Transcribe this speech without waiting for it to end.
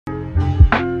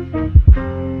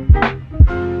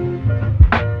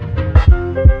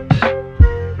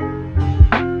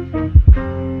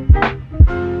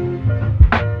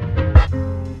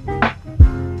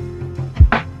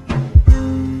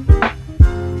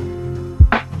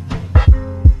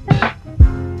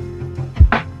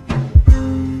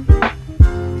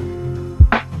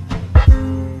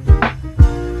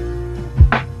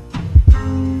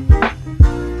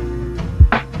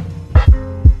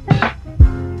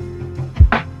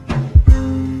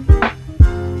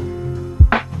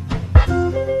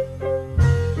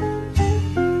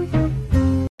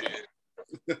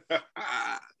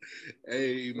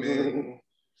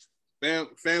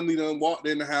family done walked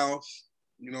in the house.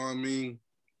 You know what I mean?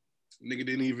 Nigga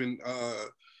didn't even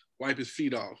wipe his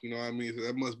feet off. You know what I mean? So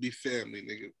that must be family,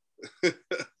 nigga.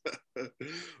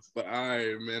 But all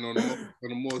right, man. On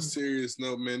a more serious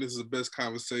note, man, this is the Best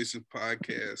Conversation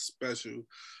podcast special.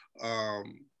 I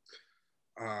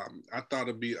thought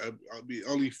it'd be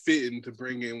only fitting to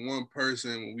bring in one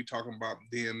person when we talking about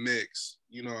DMX.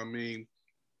 You know what I mean?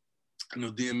 I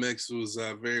know DMX was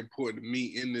very important to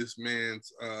me in this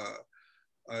man's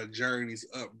journeys,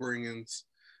 upbringings,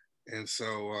 and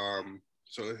so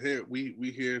here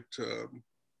we here to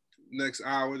next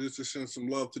hour just to send some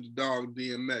love to the dog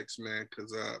DMX, man,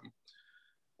 because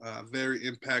very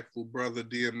impactful brother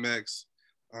DMX.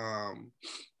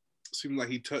 Seemed like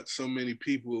he touched so many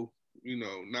people, you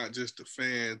know, not just the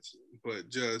fans, but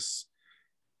just,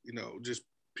 you know, just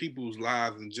people's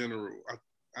lives in general.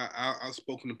 I've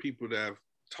spoken to people that have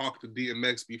talked to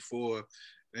DMX before,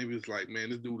 and he was like, man,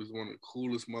 this dude is one of the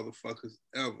coolest motherfuckers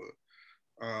ever.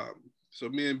 So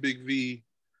me and Big V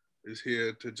is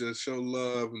here to just show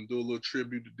love and do a little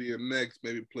tribute to DMX,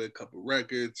 maybe play a couple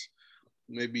records,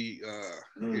 maybe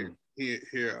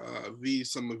hear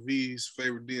some of V's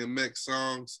favorite DMX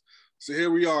songs. So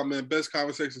here we are, man. Best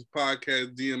Conversations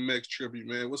podcast, DMX tribute,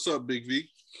 man. What's up, Big V?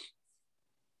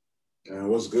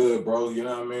 What's good, bro? You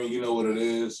know what I mean? You know what it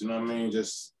is. You know what I mean?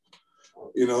 Just,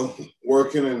 you know,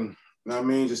 working and, you know what I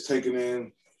mean? Just taking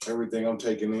in everything I'm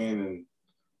taking in and,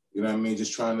 you know what I mean?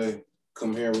 Just trying to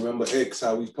come here and remember X,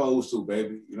 how we supposed to,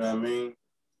 baby. You know what I mean?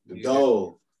 The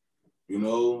dog. You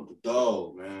know, the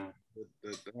dog, man.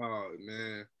 The dog,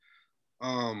 man.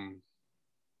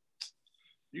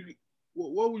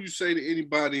 What would you say to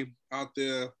anybody out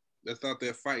there that's out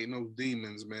there fighting those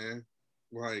demons, man?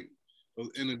 Like those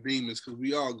inner demons, because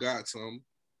we all got some.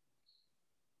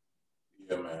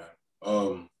 Yeah,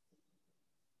 man.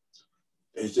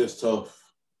 It's just tough.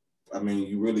 I mean,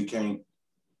 you really can't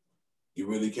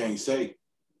say.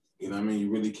 You know what I mean?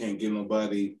 You really can't give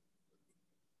nobody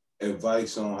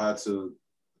advice on how to,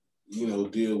 you know,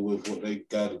 deal with what they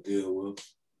got to deal with.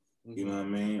 Mm-hmm. You know what I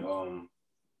mean?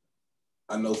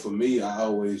 I know for me, I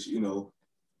always, you know,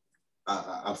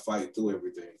 I fight through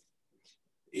everything.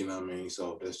 You know what I mean?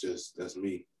 So that's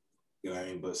me. You know what I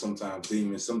mean? But sometimes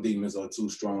some demons are too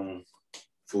strong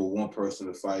for one person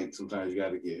to fight. Sometimes you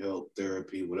got to get help,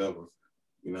 therapy, whatever.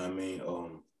 You know what I mean?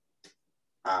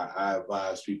 I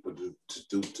advise people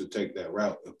to take that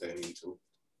route if they need to.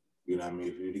 You know what I mean?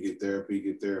 If you need to get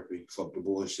therapy. Fuck the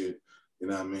bullshit. You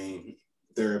know what I mean?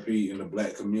 Therapy in the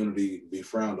Black community be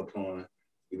frowned upon.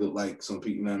 You look like some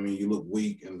people, you know what I mean? You look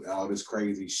weak and all this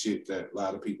crazy shit that a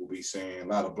lot of people be saying, a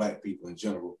lot of Black people in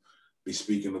general be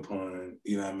speaking upon,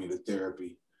 you know what I mean, the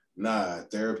therapy. Nah,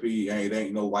 therapy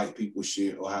ain't no white people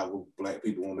shit or how Black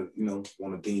people want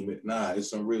to deem it. Nah, it's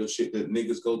some real shit that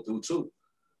niggas go through too.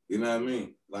 You know what I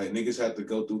mean? Like niggas have to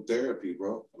go through therapy,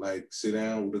 bro. Like sit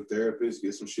down with a therapist,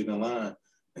 get some shit in line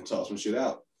and talk some shit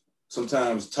out.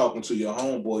 Sometimes talking to your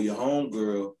homeboy, your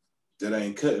homegirl, that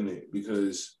ain't cutting it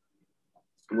because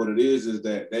what it is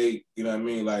that they, you know what I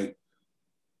mean? Like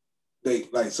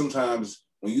sometimes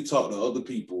when you talk to other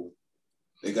people,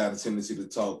 they got a tendency to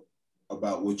talk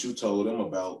about what you told them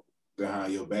about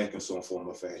behind your back in some form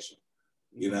or fashion.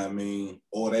 You know what I mean?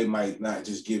 Or they might not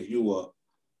just give you a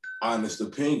honest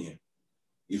opinion.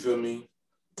 You feel me?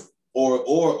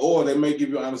 Or they may give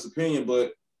you an honest opinion,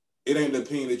 but it ain't the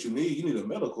opinion that you need. You need a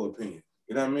medical opinion.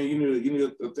 You know what I mean? You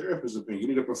need a therapist's opinion. You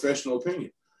need a professional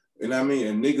opinion. You know what I mean?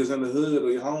 And niggas in the hood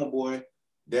or your homeboy,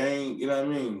 they ain't, you know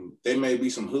what I mean? They may be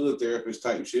some hood therapist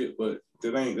type shit, but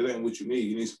that ain't what you need.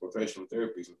 You need some professional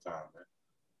therapy sometime, man.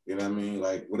 You know what I mean?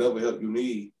 Like whatever help you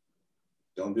need,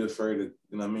 don't be afraid to,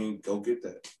 you know what I mean? Go get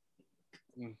that.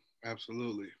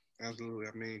 Absolutely. I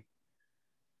mean,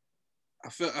 I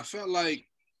felt like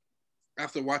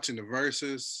after watching the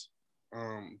verses,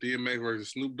 DMX versus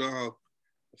Snoop Dogg,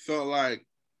 I felt like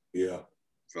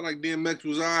DMX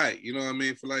was all right. You know what I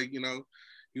mean? For like, you know,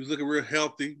 he was looking real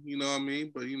healthy. You know what I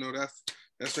mean? But you know, that's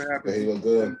what happens. He look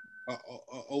good. An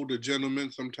older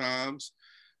gentleman sometimes,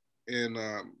 and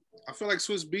I feel like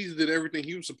Swizz Beatz did everything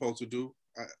he was supposed to do.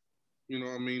 You know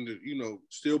what I mean? You know,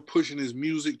 still pushing his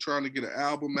music, trying to get an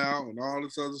album out and all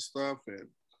this other stuff, and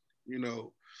you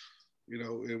know,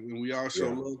 and we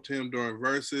also loved him during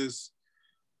verses,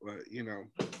 but you know,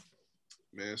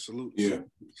 man, salute to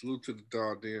the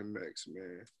dog DMX,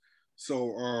 man.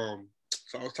 So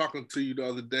I was talking to you the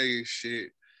other day and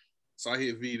shit. So I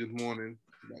hit V this morning.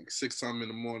 Like 6 something in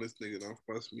the morning, this nigga don't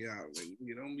fuss me out. Like,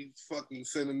 you don't be fucking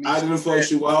sending me. I didn't fuss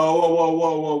you.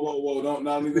 Whoa. Don't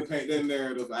not even paint that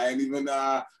narrative. I ain't even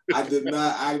I did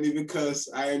not. I didn't even cuss.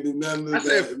 I ain't do nothing of I that.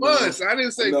 said fuss. No. I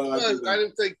didn't say fuss. I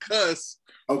didn't say cuss.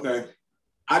 Okay.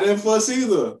 I didn't fuss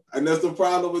either. And that's the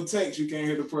problem with text. You can't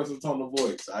hear the person's tone of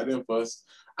voice. I didn't fuss.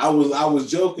 I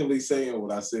was jokingly saying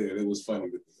what I said. It was funny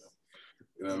to me.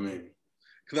 You know what I mean?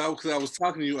 Because I was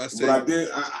talking to you, I said. But I did.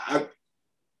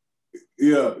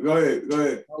 Yeah, go ahead.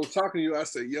 I was talking to you. I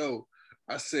said, yo,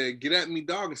 Get At Me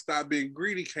Dog and Stop Being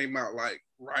Greedy came out like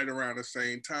right around the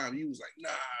same time. You was like, nah,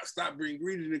 Stop Being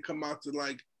Greedy didn't come out to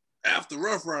like after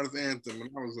Rough Riders Anthem. And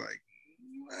I was like,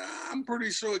 nah, I'm pretty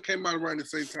sure it came out around the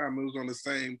same time. It was on the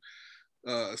same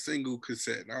single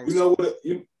cassette. And I was,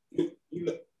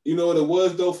 you know what it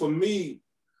was though for me,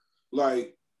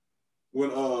 like when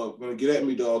Get At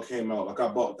Me Dog came out, like I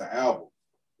bought the album.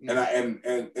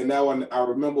 And now I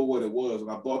remember what it was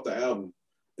when I bought the album,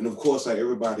 and of course, like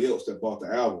everybody else that bought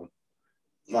the album,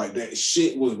 like that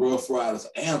shit was Rough Riders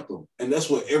Anthem, and that's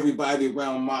what everybody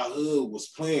around my hood was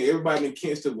playing. Everybody in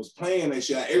Kingston was playing that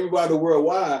shit. Everybody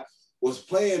worldwide was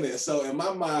playing it. So in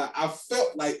my mind, I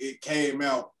felt like it came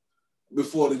out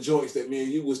before the joints that me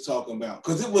and you was talking about,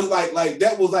 because it was like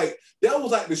that was like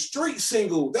the street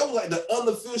single. That was like the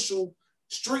unofficial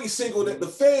street single that the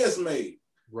fans made.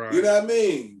 Right. You know what I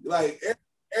mean? Like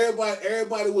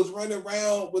everybody was running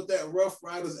around with that Rough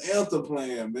Riders Anthem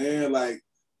playing, man. Like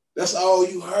that's all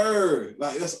you heard.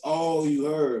 Like that's all you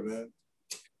heard, man.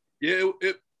 Yeah,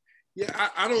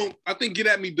 I think Get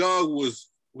At Me Dog was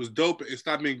dope, and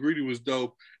Stop Being Greedy was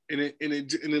dope, and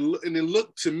it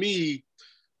looked to me,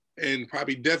 and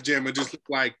probably Def Jam, it just looked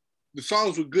like the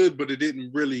songs were good, but it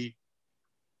didn't really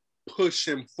push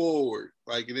him forward.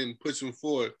 Like it didn't push him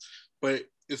forward, but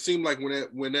it seemed like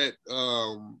when that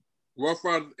Rough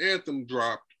Riders Anthem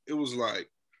dropped, it was like,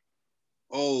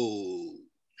 oh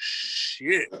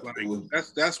shit! Like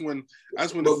that's when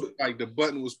like the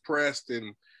button was pressed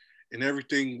and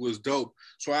everything was dope.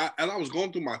 So I was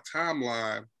going through my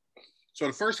timeline. So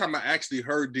the first time I actually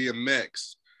heard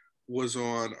DMX was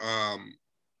on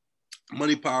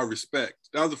Money, Power, Respect.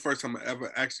 That was the first time I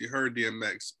ever actually heard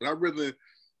DMX. But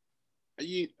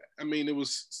it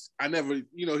was, I never,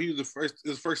 he was it was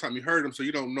the first time you heard him, so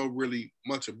you don't know really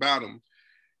much about him.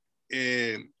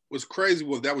 And what's crazy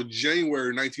was that was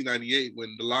January 1998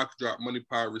 when the Lox dropped Money,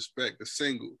 Power, Respect, the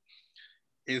single.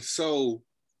 And so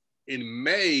in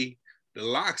May, the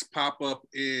Lox pop up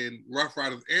in Rough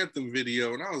Riders Anthem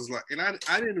video, and I was like, and I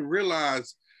didn't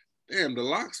realize, damn, the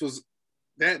Lox was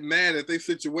that mad at their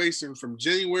situation from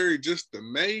January just to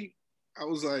May. I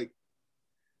was like,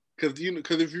 because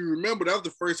if you remember, that was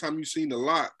the first time you seen the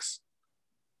Lox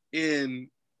in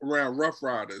around Rough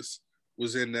Riders,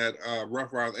 was in that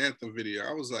Rough Riders Anthem video.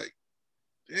 I was like,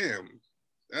 damn,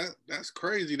 that's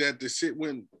crazy that the shit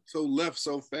went so left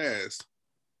so fast.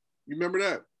 You remember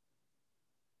that?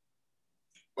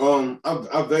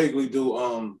 I vaguely do.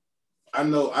 I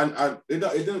know.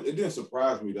 It didn't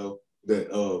surprise me though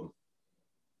that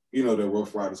the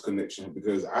Rough Riders connection,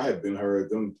 because I had been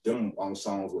heard them on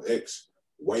songs with X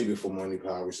way before Money,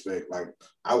 Power, Respect. Like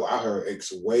I heard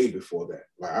X way before that.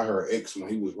 Like I heard X when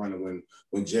he was running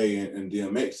when Jay and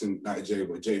DMX, and not Jay,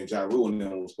 but Jay and Ja Rule and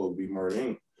them was supposed to be Murder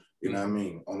Inc. You know what I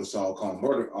mean? On the song called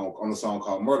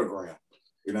Murdergram.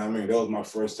 You know what I mean? That was my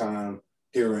first time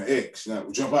hearing X. Now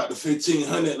jump out the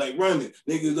 1500, like run it.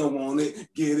 Niggas don't want it,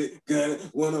 get it, got it,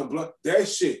 wanna blunt. That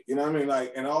shit. You know what I mean?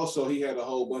 Like, and also he had a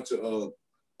whole bunch of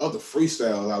other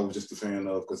freestyles I was just a fan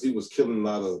of, because he was killing a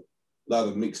lot of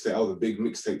mixtape. I was a big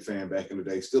mixtape fan back in the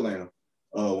day, still am,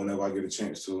 whenever I get a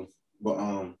chance to. But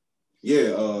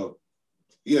so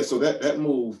that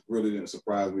move really didn't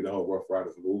surprise me, the whole Rough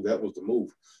Riders move. That was the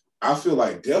move. I feel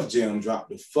like Def Jam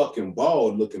dropped the fucking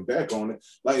ball looking back on it.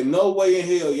 Like, no way in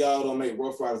hell y'all don't make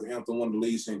Rough Riders Anthem one of the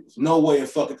lead singles. No way in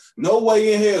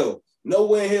hell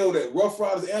that Rough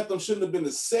Riders Anthem shouldn't have been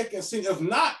the second single, if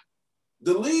not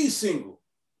the lead single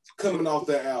coming off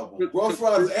that album. Rough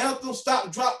Riders Anthem,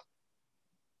 stop, drop.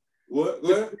 What?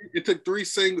 Go ahead. It took three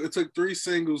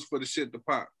singles for the shit to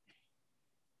pop.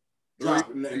 They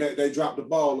dropped the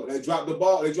ball. They dropped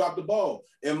the ball.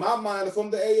 In my mind, if I'm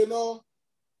the A&R,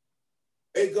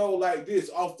 it go like this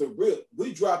off the rip.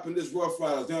 We dropping this Rough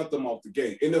Riders Anthem off the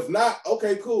gate. And if not,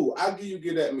 okay, cool. I'll give you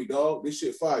Get At Me, dog. This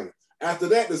shit fire. After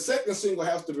that, the second single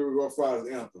has to be Rough Riders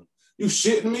Anthem. You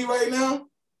shitting me right now?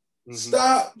 Mm-hmm.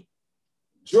 Stop.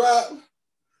 Drop.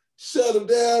 Shut them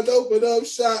down. Open up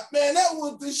shop. Man, that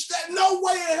was the no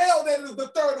way in hell that is the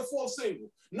third or fourth single.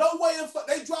 No way in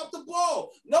they dropped the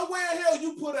ball. No way in hell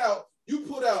you You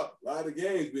put out a lot of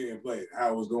games being played,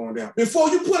 how it was going down. Before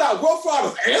you put out Rough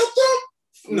Riders Anthem?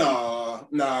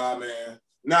 Nah, man.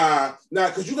 Nah,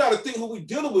 because you got to think who we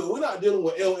dealing with. We're not dealing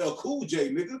with LL Cool J,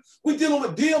 nigga. We dealing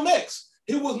with DMX.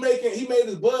 He made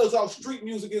his buzz off street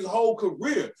music his whole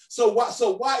career. So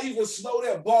why even slow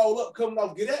that ball up coming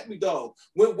off Get At Me, dog?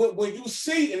 When you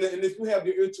see, and if you have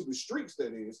your ear to the streets,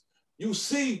 that is, you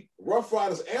see Rough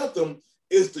Riders Anthem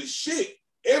is the shit.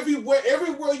 Everywhere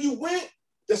you went,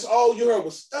 that's all you heard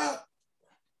was stop,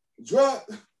 drop.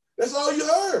 That's all you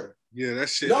heard. Yeah, that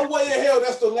shit. No way in hell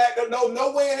that's the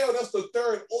no way in hell that's the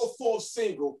third or fourth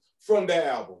single from that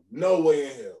album. No way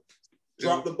in hell.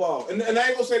 Drop the ball. And I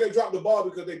ain't gonna say they dropped the ball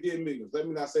because they did millions. Let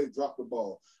me not say drop the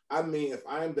ball. I mean, if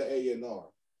I am the A&R,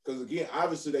 because again,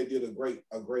 obviously they did a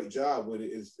great job with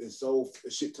it. It's sold a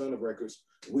shit ton of records.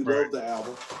 We love the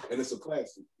album, and it's a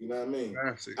classic. You know what I mean?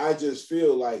 Classic. I just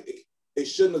feel like it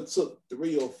shouldn't have took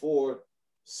 3 or 4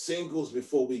 singles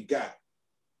before we got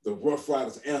the Rough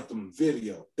Riders Anthem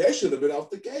video. That should have been off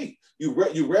the gate. You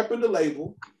repping the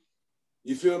label.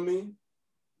 You feel me?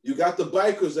 You got the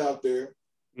bikers out there,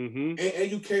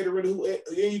 and you catering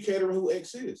who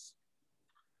X is.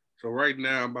 So right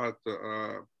now I'm about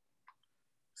to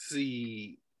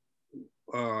see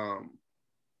what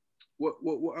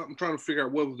I'm trying to figure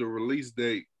out what was the release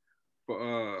date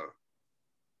for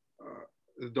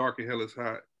The Dark and Hell Is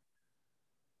Hot.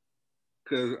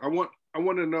 Because I want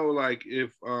to know, like,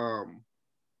 if was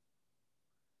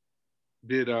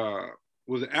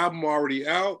the album already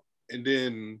out, and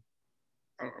then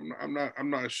I'm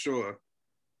not sure.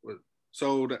 But,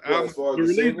 so the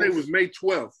release date was May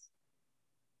 12th.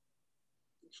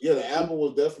 Yeah, the album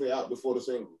was definitely out before the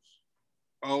singles.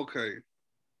 Okay.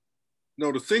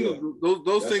 No, the singles,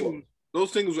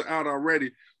 those singles were out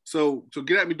already. So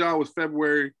Get At Me Dog was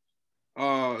February.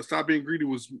 Stop Being Greedy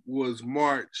was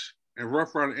March. And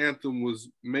Rough Rider Anthem was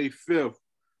May 5th.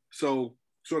 So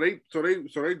they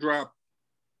dropped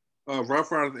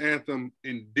Rough Rider Anthem,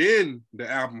 and then the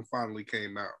album finally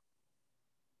came out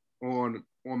on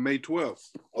May 12th.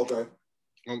 Okay.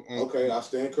 Okay, I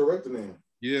stand corrected then.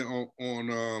 Yeah,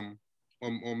 on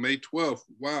May 12th.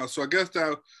 Wow. So I guess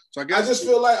I just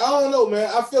feel like, I don't know, man.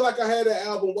 I feel like I had that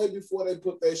album way before they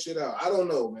put that shit out. I don't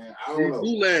know, man. I don't know.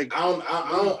 Bootleg. I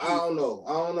don't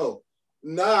know.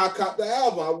 Nah, I copped the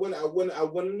album. I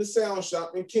went in the sound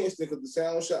shop in Kingston because the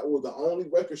sound shop was the only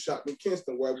record shop in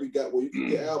Kingston where you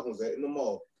could get albums at in the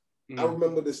mall. I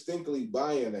remember distinctly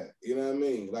buying that. You know what I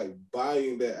mean? Like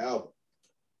buying that album.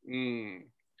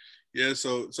 Yeah,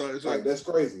 so like that's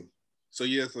crazy. So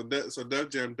yeah, so Def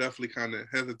Jam definitely kind of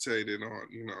hesitated on,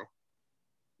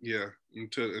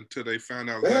 until they found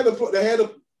out. They had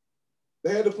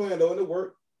the plan though, and it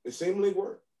worked. It seemingly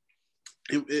worked.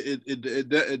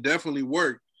 It definitely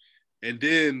worked, and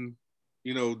then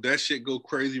that shit go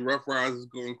crazy. Rough Riders is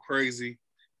going crazy,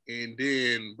 and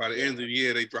then by the end of the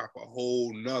year they drop a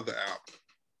whole nother album.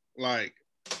 Like,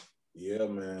 yeah,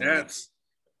 man,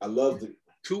 I loved it.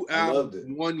 2 albums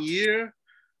in 1 year.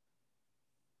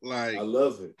 Like, I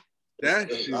love it. I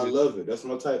love it. That's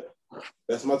my type.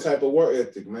 That's my type of work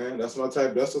ethic, man. That's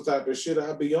the type of shit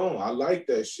I be on. I like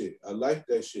that shit.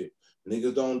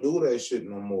 Niggas don't do that shit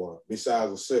no more.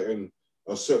 Besides a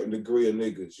certain degree of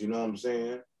niggas, you know what I'm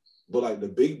saying? But like the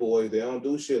big boys, they don't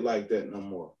do shit like that no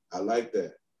more. I like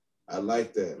that,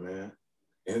 man.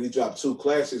 And he dropped 2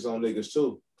 classics on niggas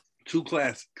too. 2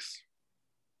 classics.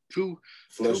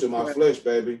 Flesh of my flesh,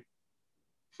 baby.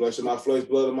 Flesh of my flesh,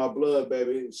 blood of my blood,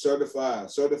 baby. Certified.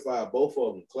 Both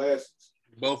of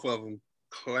them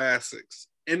classics.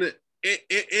 In the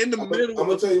middle. I'm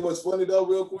gonna tell you what's funny though,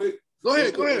 real quick. Go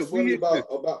ahead. What's funny about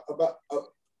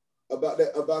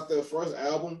that first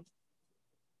album?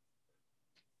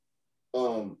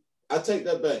 I take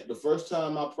that back. The first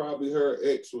time I probably heard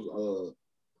X was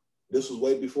this was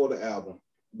way before the album,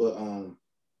 but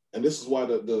and this is why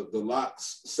the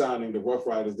Locks signing the Rough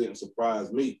Riders didn't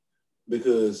surprise me,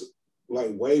 because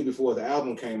like way before the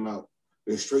album came out,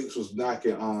 the streets was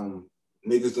knocking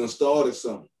niggas done started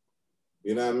something.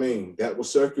 You know what I mean? That was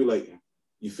circulating.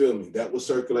 You feel me? That was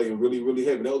circulating really, really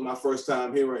heavy. That was my first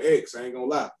time hearing X. I ain't gonna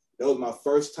lie. That was my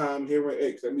first time hearing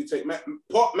X.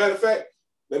 Matter of fact,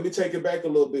 let me take it back a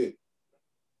little bit.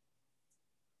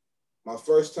 My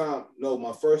first time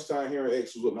hearing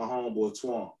X was with my homeboy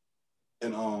Twan.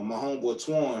 And my homeboy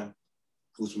Twan,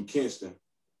 who's from Kingston,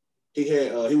 he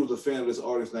was a fan of this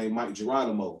artist named Mike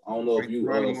Geronimo. I don't know if you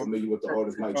are familiar with the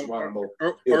artist Mike Geronimo.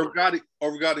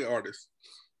 Orgati artist.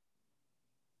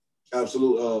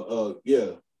 Absolute,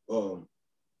 yeah.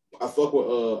 I fuck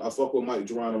with Mike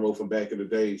Geronimo from back in the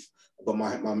days, but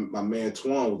my man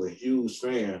Twan was a huge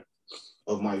fan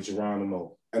of Mike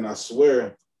Geronimo. and I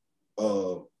swear,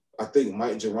 I think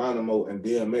Mike Geronimo and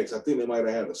DMX, I think they might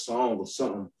have had a song or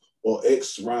something, or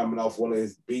X rhyming off one of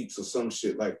his beats or some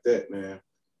shit like that, man.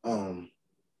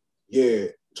 Yeah,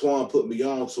 Twan put me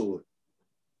on to it.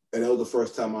 And that was the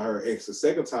first time I heard X. The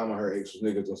second time I heard X was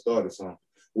Niggas Done Started Something,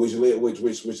 which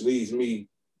leads me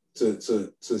to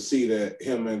see that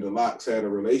him and the Lox had a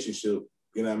relationship,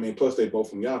 you know what I mean? Plus they both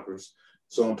from Yonkers.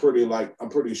 So I'm pretty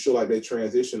sure like they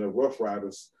transitioned to Rough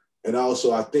Riders. And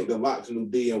also I think the Lox knew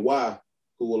D and Y,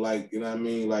 who were like, you know what I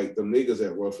mean, like the niggas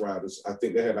at Rough Riders. I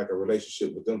think they had like a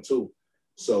relationship with them too.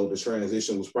 So the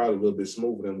transition was probably a little bit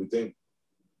smoother than we think.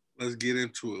 Let's get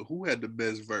into it. Who had the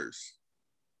best verse?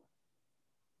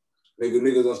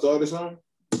 Niggas Done Started Something?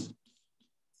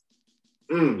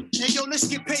 Hey, yo, let's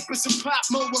get papers and pop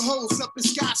mobile holes up in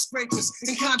skyscrapers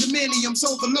and condominiums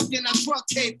overlooking our drug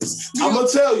capers. I'm gonna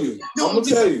tell you.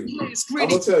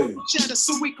 Cheddar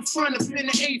so we can front up in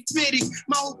the 850.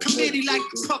 My whole committee like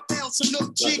Puff L's a little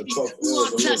jiggy. You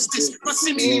want test this, my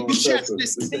semi be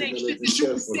chestless. It ain't shit that you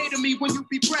can say to me when you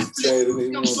be breathless.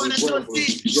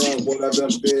 Young boy, I done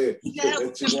did. Yeah,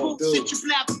 that you won't do. Shit you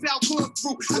blab about going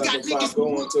through. I got niggas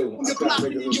going through. On your block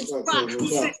and in your spot. Who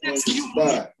sit next to you?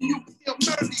 You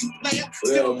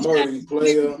murder you,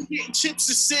 player. Getting chips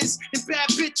assists and bad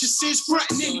bitches since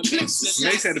frontin' in clips.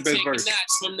 Mace had the best verse.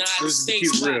 Let's keep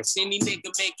it real. Any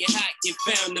nigga make it hot, get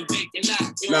found and vacant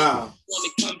hot. Nah. Wanna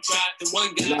come try the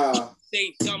one guy. Nah.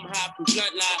 Say dumb high from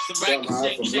blunt life. The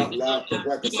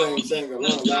same thing, a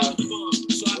long life.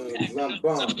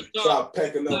 Stop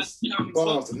packing up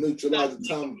bombs to neutralize the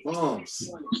time bombs.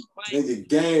 And your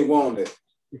game won it.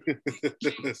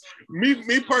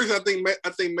 me personally, I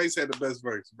think Mace had the best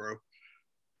verse, bro.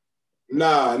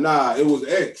 Nah, it was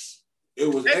X.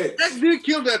 X did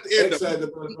kill that at the end. X had the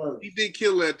best verse. He did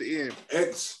kill at the end.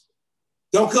 X.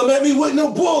 Don't come at me with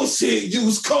no bullshit.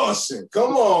 Use caution.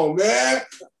 Come on, man.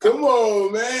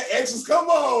 Exes, come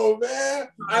on, man.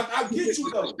 I get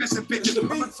you though. Addressing bitches and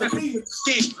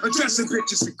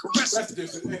caressing.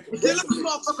 Dealing with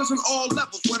motherfuckers on all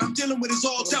levels. What I'm dealing with is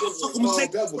all devils. Fuck them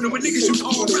with niggas you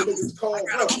call rebels. I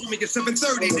got a homie at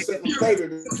 730.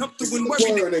 Come through and worry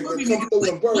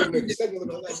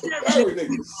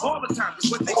niggas. All the time.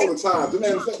 The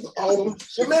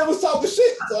man was talking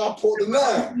shit, so I pulled the 9.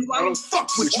 I don't fuck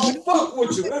with you.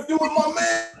 If you were my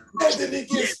man, then he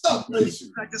get stuck with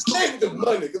you. Take the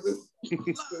money because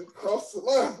it's across the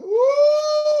line.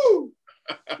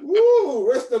 Woo!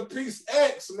 Rest in peace,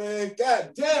 X, man.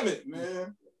 God damn it,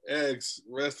 man. X,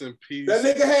 rest in peace. That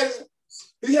nigga had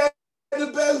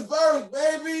the best verse,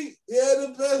 baby. He had the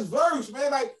best verse,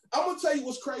 man. Like, I'm gonna tell you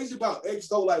what's crazy about X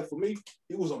though. Like, for me,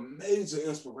 he was a major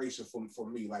inspiration for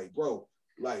me. Like, bro,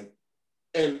 like,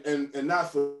 and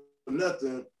not for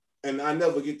nothing. And I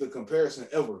never get the comparison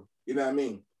ever. You know what I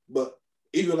mean? But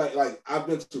even like I've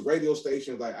been to radio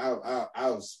stations, like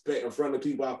I've spent in front of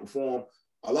people I perform.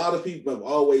 A lot of people have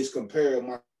always compared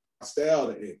my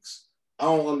style to X. I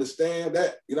don't understand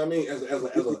that. You know what I mean? As a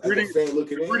fan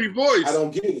looking in, pretty voice. I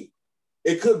don't get it.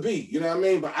 It could be, you know what I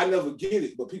mean? But I never get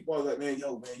it. But people are like, man,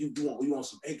 you want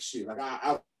some X shit. Like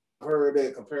I've heard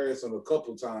that comparison a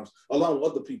couple of times along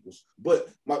with other people's. But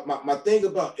my thing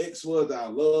about X was that I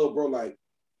love, bro, like,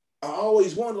 I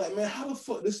always wonder, like, man, how the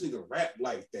fuck this nigga rap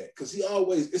like that? Cause he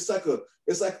always, it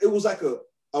was like a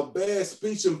bad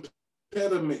speech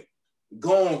impediment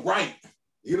going right.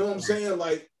 You know what I'm saying?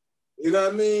 Like, you know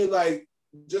what I mean? Like,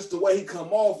 just the way he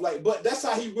come off, like, but that's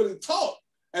how he really talk.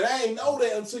 And I ain't know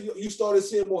that until you started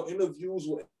seeing more interviews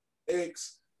with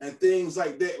X and things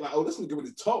like that. Like, oh, this nigga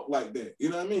really talk like that. You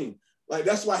know what I mean? Like,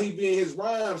 that's why he be in his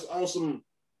rhymes on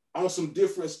some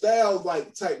different styles,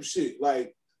 like type shit.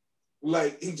 Like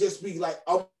he just be like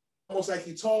almost like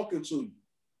he talking to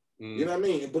you. You know what I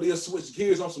mean? But he'll switch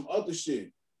gears on some other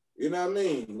shit. You know what I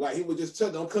mean? Like he would just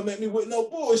tell, don't come at me with no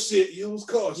bullshit, use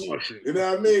caution. You know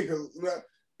what I mean?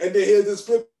 And then he'll just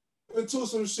flip into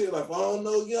some shit like, I don't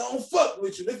know, I don't fuck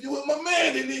with you. If you with my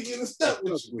man, then he getting stuck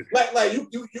with you. Like you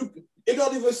it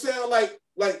don't even sound like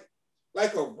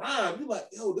a rhyme. You like,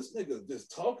 yo, this nigga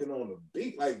just talking on the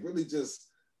beat, like really just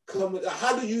coming.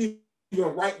 How do you even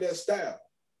write that style?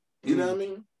 You know what I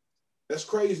mean? That's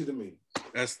crazy to me.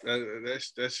 That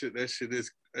shit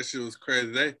was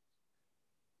crazy. That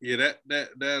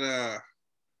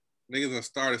niggas done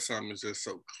started something is just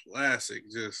so classic.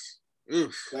 Just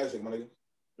classic, my nigga.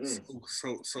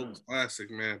 So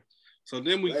classic, man. So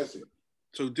then we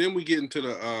get into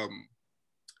the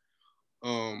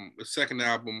second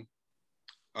album,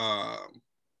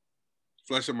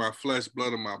 Flesh of My Flesh,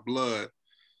 Blood of My Blood,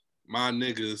 My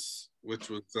Niggas, which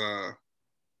was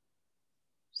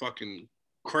fucking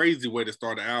crazy way to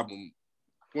start an album.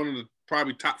 One of the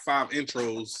probably top 5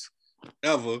 intros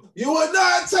ever. You would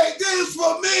not take this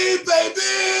from me,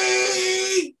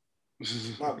 baby.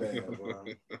 My bad, bro.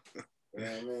 You know what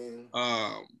I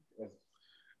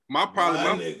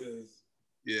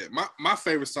mean? My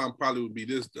favorite song probably would be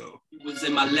this though. You was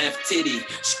in my left titty,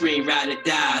 scream ride or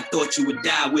die. I thought you would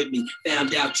die with me.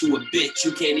 Found out you a bitch,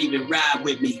 you can't even ride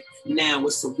with me. Now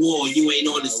it's a war, you ain't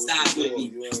on the side with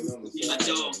me. You my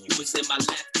dog, you was in my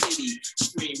left titty,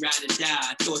 scream ride or die.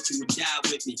 I thought you would die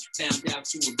with me. Found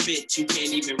out you a bitch, you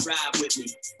can't even ride with me.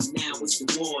 Now it's a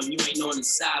war, you ain't on the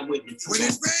side with me. When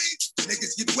it rains,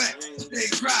 niggas get wet, they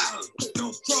dry.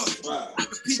 Don't cross, I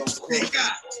compete with big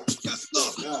guy. Just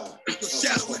look, it's a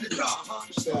shadow in the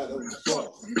dark. Shadow in the dark.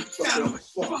 You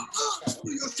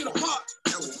go to the park.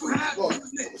 That was 2 halves.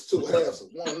 It was 2 halves of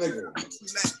one nigga.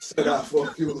 Set out for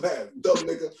a few laughs. Dumb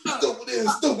nigga. Stupid in,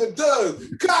 stupid done.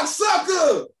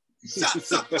 Cocksucker.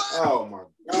 Oh my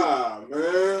God,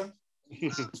 man.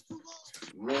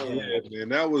 Yeah, man,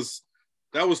 that was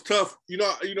tough. You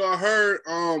know, I heard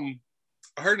in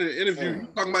an interview you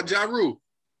talking about Ja Rule.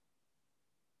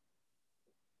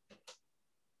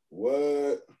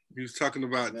 What? He was talking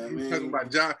about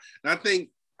Ja. And I think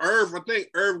Irv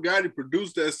Gotti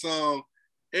produced that song,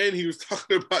 and he was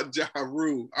talking about Ja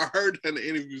Rule. I heard that in an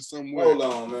interview somewhere. Hold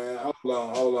on, man.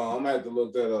 Hold on. I'm gonna have to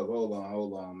look that up.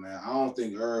 Hold on, man. I don't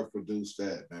think Irv produced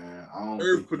that, man.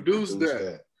 Irv produced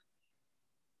that.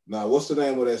 Now, what's the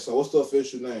name of that song? What's the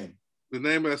official name? The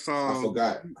name of that song, I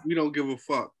forgot. We Don't Give a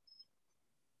Fuck.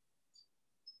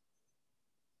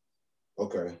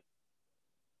 Okay.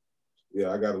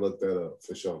 Yeah, I gotta look that up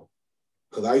for sure.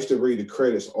 Cause I used to read the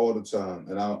credits all the time,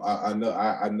 and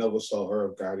I never saw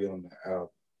Irv Gotti on the album.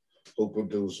 Who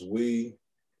produced We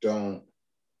Don't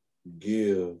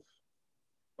Give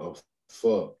a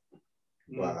Fuck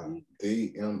by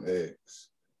DMX.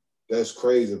 That's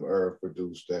crazy if Irv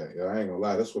produced that. Yeah, I ain't gonna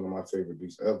lie, that's one of my favorite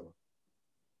beats ever.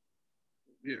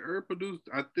 Yeah, Irv produced.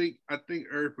 I think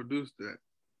Irv produced that.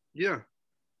 Yeah,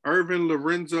 Irvin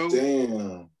Lorenzo.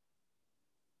 Damn.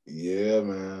 Yeah,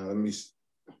 man. Let me.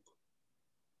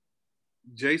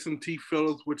 Jason T.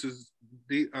 Phillips, which is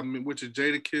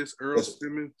Jadakiss, Earl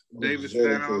Simmons, David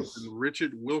Styles, and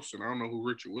Richard Wilson. I don't know who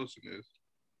Richard Wilson is.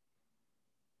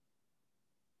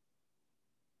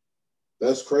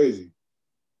 That's crazy.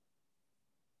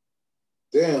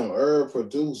 Damn, Irv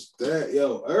produced that.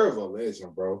 Yo, Irv a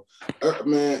legend, bro.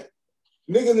 Man,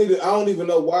 niggas need to, I don't even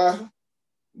know why,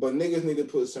 but niggas need to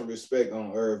put some respect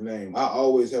on Irv's name. I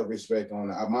always have respect on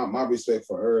it. My respect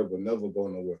for Irv will never go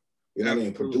nowhere. You know what I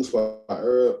mean? Produced by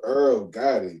Irv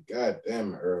Gotti. God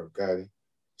damn it, Irv Gotti.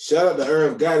 Shout out to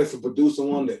Irv Gotti for producing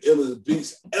one of the illest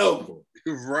beats ever.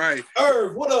 Right.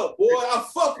 Irv, what up, boy? I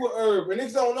fuck with Irv. And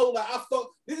niggas don't know,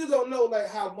 niggas don't know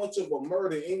how much of a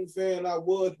Murder Inc. fan I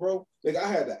was, bro. Nigga, I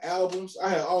had the albums. I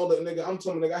had all the, nigga, I'm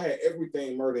telling you, nigga, I had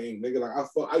everything Murder Inc. Nigga, like,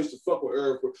 I used to fuck with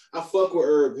Irv. I fuck with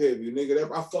Irv heavy, nigga.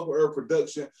 I fuck with Irv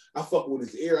production. I fuck with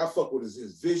his ear. I fuck with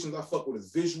his visions. I fuck with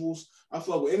his visuals. I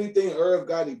fuck with anything Irv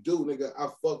Gotti do, nigga, I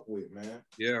fuck with, man.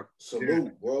 Yeah.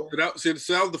 Salute, bro. So that was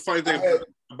the funny thing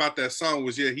about that song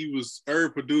was, he was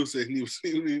Irv producer, and he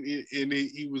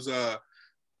was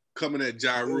coming at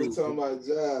Ja Rule. Talking about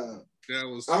Ja. That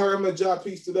was. I heard him and Ja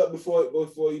pieced it up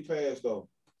before he passed, though.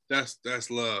 That's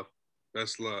love.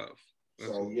 That's love.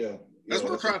 That's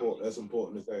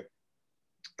important to say.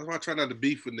 That's why I try not to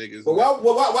beef with niggas. But why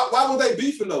were they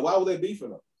beefing though? Why were they beefing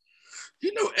though?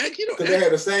 Because they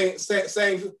had the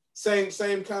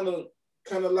same kind of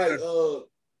like you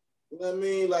know what I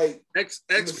mean, like X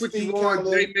put you on,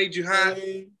 they made you hot.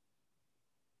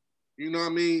 You know what I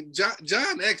mean?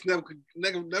 John X never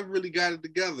really got it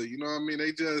together. You know what I mean?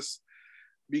 They just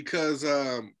because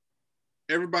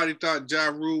everybody thought Ja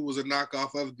Rule was a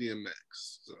knockoff of DMX.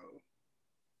 So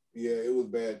yeah, it was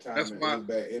bad timing. It was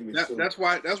bad image. That's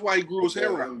why he grew his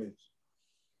hair out.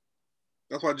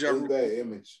 That's why Ja Rule. Bad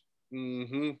image.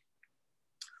 Mm-hmm.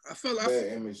 I felt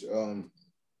bad image.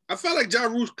 I felt like Ja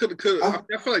Rule I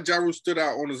feel like Ja Rule stood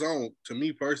out on his own. To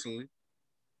me personally.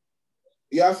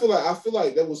 Yeah, I feel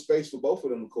like there was space for both of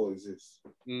them to coexist.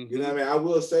 Mm-hmm. You know what I mean? I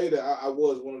will say that I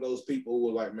was one of those people who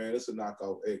were like, man, this is a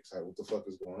knockoff X. Like, what the fuck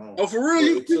is going on? Oh, for real?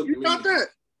 You got that?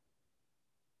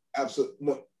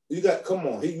 Absolutely. Come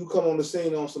on. You come on the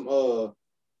scene on some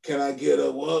can I get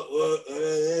a what?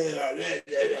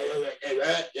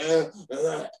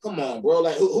 Come on, bro.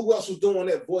 Like who else was doing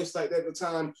that voice like that at the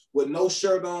time with no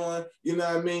shirt on? You know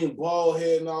what I mean? Bald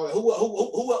head and all that.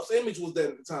 Who else image was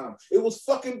that at the time? It was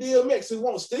fucking DMX. It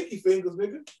wasn't Sticky Fingers,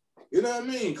 nigga. You know what I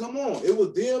mean? Come on. It was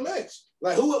DMX.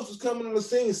 Like who else was coming on the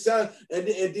scene, son? And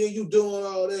then you doing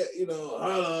all that, you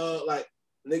know, like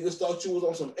niggas thought you was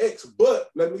on some X. But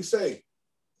let me say,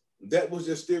 that was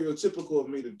just stereotypical of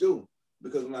me to do.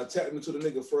 Because when I tapped into the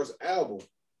nigga first album,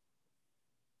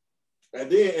 and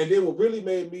then what really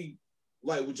made me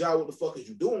like, well, Ja, what the fuck is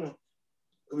you doing?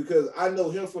 Because I know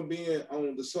him from being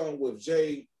on the song with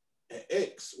Jay and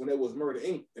X when it was Murder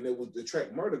Inc. and it was the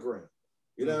track Murdergram.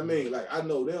 You know what I mean? Like, I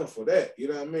know them for that. You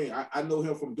know what I mean? I know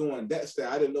him from doing that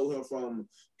style. I didn't know him from,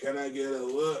 can I get a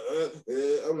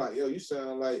what? I'm like, yo, you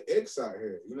sound like X out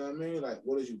here. You know what I mean? Like,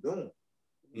 what is you doing?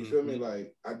 You feel me?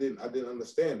 Like, I didn't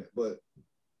understand it. But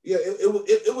yeah,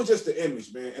 it was just the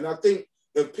image, man. And I think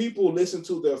if people listen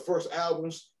to their first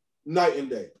albums, night and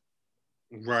day.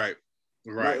 Right.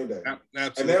 Night and day.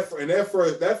 Absolutely. And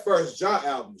that first Ja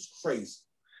album was crazy.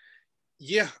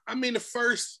 Yeah, I mean the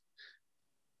first.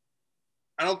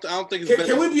 I don't think it's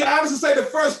can we be honest and say the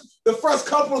first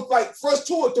couple of like first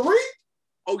 2 or 3?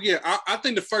 Oh yeah, I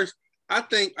think the first. I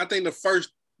think the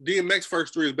first DMX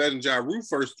first 3 is better than Ja Rule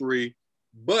first 3,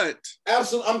 but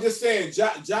absolutely. I'm just saying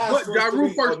Ja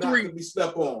Rule first 3 to be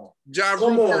slept on. Ja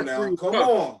Rule first on now, 3 come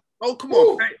on. Oh come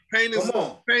on, Pain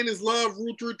is Love,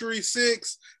 Rule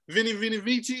 336, Vinny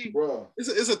Vici. Bro,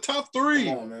 it's a tough 3.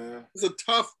 Come on, man. It's a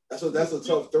tough. That's a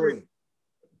tough 3.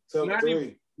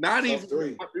 Not even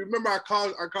 3. Remember, I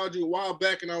called you a while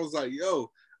back, and I was like, "Yo,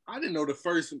 I didn't know the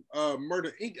first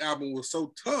Murder Inc. album was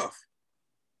so tough."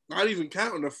 Not even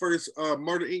counting the first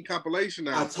Murder Inc. compilation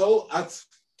album.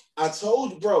 I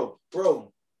told you,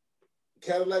 bro.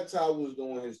 Cadillac Tower was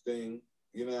doing his thing.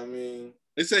 You know what I mean?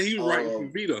 They said he was writing for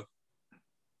Vita.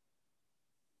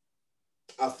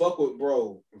 I fuck with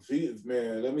bro. Vita,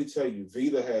 man, let me tell you,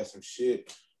 Vita had some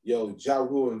shit. Yo, Ja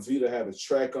Rule and Vita had a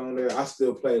track on there. I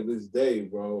still play it this day,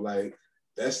 bro. Like,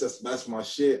 that's my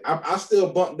shit. I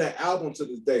still bump that album to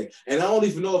this day. And I don't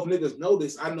even know if niggas know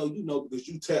this. I know you know because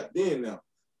you tapped in now.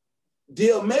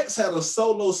 DMX had a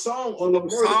solo song on the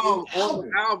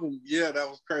album. Yeah, that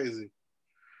was crazy.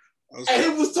 And he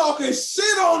was talking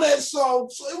shit on that song,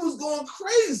 so it was going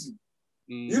crazy.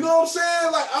 You know what I'm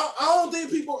saying? Like, I don't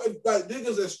think people, like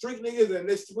niggas that street niggas and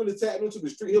that's really tapped into the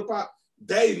street hip hop,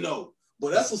 they know.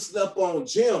 But that's a slept on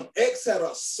gem. X had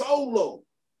a solo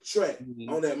track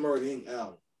on that Murder Inc.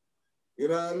 album. You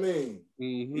know what I mean?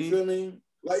 You feel me?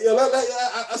 Like, yeah,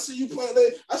 I see you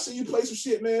play. I see you play some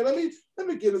shit, man. Let me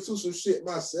get into some shit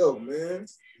myself, man.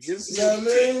 You know what I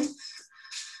mean?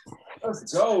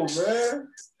 Let's go, man.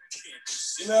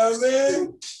 You know what I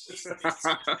mean?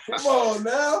 Come on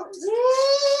now.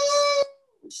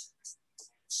 Woo!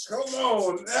 Come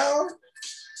on now.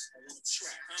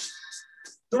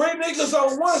 3 niggas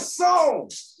on one song.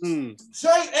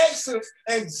 Jay, X,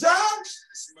 and John.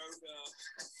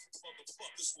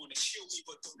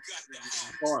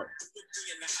 Right.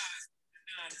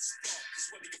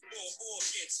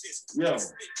 Yo.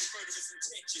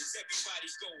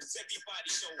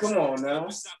 Come on now.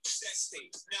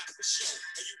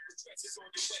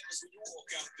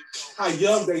 How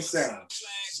young they sound.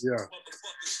 Yeah.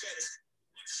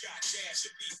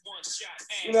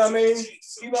 You know what I mean?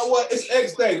 You know what? It's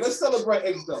X Day. Let's celebrate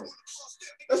X Day.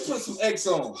 Let's put some X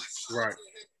on. Right.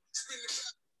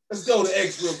 Let's go to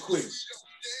X real quick.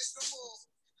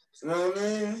 You know what I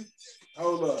mean?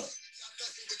 Hold up.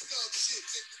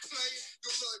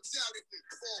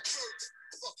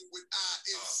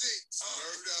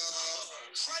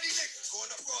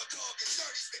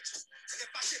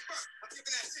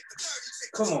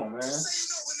 Come on, man.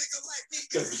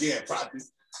 Just again, Poppy.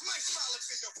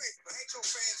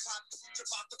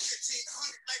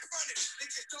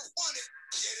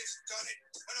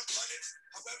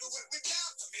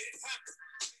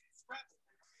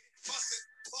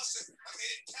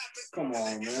 Come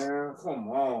on, man. Come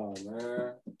on,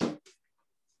 man.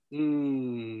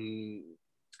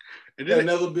 And there'll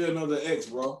never be another X,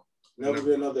 bro. Never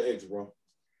be another X, bro.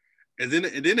 And then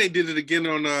they did it again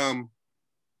on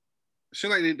shit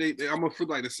like they almost put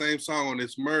like the same song on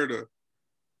this Murder.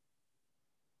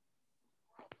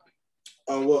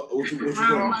 What you doing?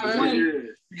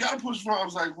 You gotta push for. I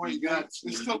was like, wait,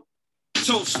 it's still.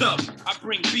 Toast up, I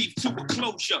bring beef to a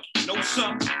closure. No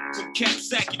some, from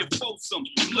Capsaki to Folsom,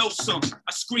 I'm low some.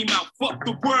 I scream out, fuck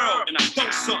the world, and I throw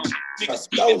some. Niggas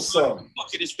speaking,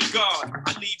 fuck it, it's the God.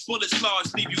 I leave bullets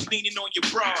large, leave you leaning on your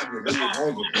broad.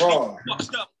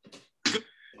 Fucked up.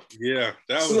 Yeah,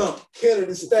 that was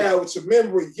Kennedy style with your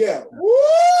memory, yeah.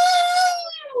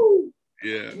 Woo!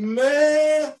 Yeah.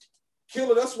 Man.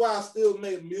 Killer, that's why I still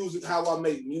make music how I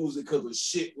make music, because of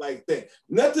shit like that.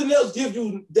 Nothing else gives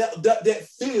you that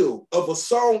feel of a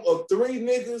song of 3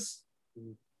 niggas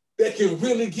that can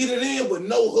really get it in with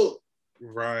no hook.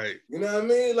 Right. You know what I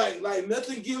mean? Like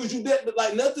nothing gives you that,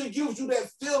 nothing gives you that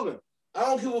feeling I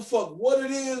don't give a fuck what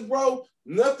it is, bro.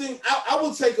 Nothing. I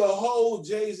would take a whole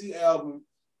Jay-Z album,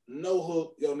 no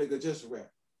hook, yo, nigga, just rap.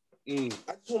 I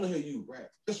just want to hear you rap.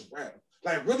 Just rap.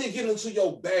 Like, really get into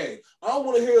your bag. I don't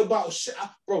want to hear about shit,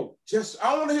 bro. I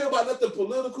don't want to hear about nothing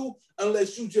political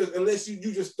unless you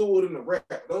just throw it in the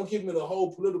rap. Don't give me the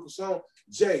whole political song.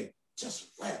 Jay,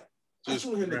 just rap. I just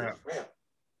want to hear niggas rap.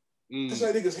 That's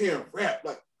like niggas hearing rap.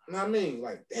 Like, you know what I mean?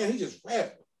 Like, damn, he just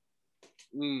rapping.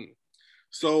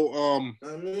 So,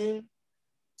 I mean,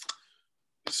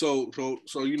 so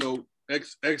you know,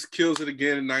 X kills it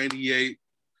again in '98,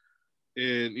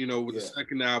 and you know, with the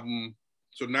second album.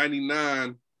 So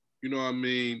 99, you know what I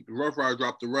mean? The Rough Riders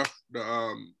dropped the Rough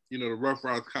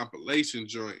Riders compilation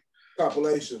joint.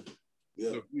 Compilation. Yeah.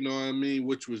 So, you know what I mean?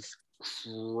 Which was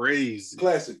crazy.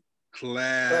 Classic.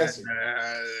 Classic.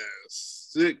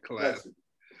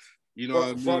 You know what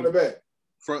I mean? Front to back.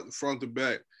 Front to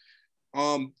back.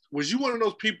 Was you one of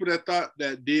those people that thought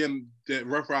that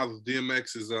Rough Riders was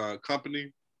DMX's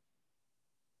company?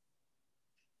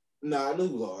 Nah, I knew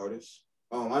he was an artist.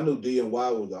 I knew D&Y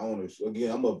was the owners.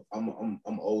 Again, I'm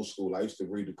old school. I used to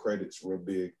read the credits real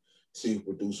big, see who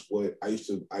produced what. I used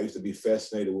to be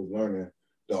fascinated with learning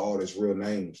the artists' real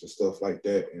names and stuff like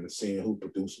that, and seeing who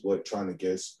produced what, trying to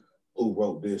guess who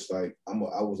wrote this. Like I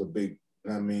was a big,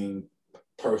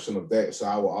 person of that. So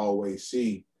I would always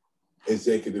see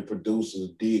executive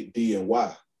producers D and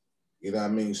Y. You know what I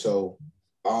mean? So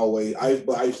I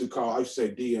used to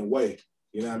say D and Way.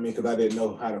 You know what I mean? Because I didn't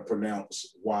know how to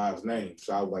pronounce Y's name.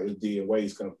 So I was like, it's D and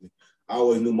Way's company. I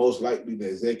always knew most likely the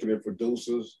executive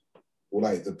producers were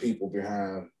like the people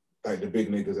behind, like the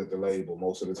big niggas at the label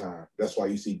most of the time. That's why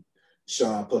you see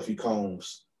Sean Puffy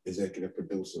Combs, executive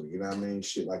producer. You know what I mean?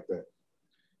 Shit like that.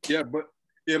 Yeah, but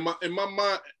in my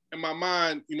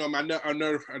mind, you know, I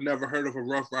never heard of a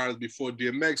Rough Riders before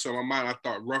DMX. So in my mind, I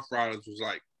thought Rough Riders was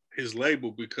like his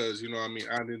label because, you know what I mean?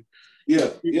 I didn't.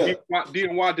 Yeah.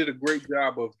 D&Y did a great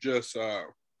job of just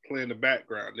playing the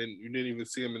background. Then you didn't even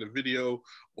see him in the video,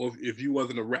 or if you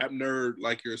wasn't a rap nerd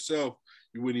like yourself,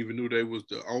 you wouldn't even know they was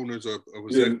the owners or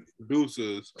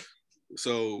producers.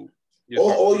 So,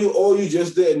 or you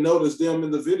just didn't notice them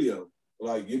in the video,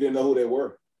 like you didn't know who they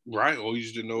were. Right, or you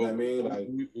just didn't know. You know what I mean, like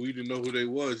we didn't know who they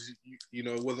was. You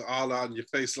know, it wasn't all out in your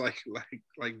face like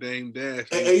Dame Dash.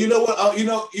 And you know what? You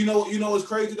know what's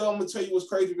crazy though? I'm gonna tell you what's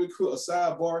crazy. A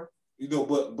sidebar. You know,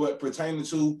 but pertaining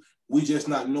to we just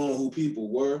not knowing who people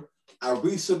were. I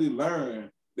recently learned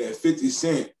that 50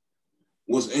 Cent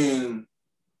was in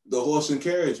the Horse and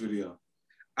Carriage video.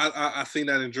 I seen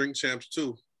that in Drink Champs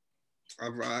too.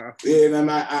 And I didn't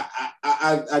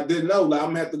know. Like I'm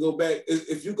gonna have to go back.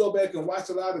 If you go back and watch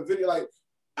a lot of video, like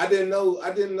I didn't know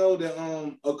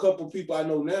that a couple people I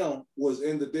know now was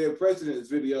in the Dead President's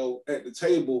video at the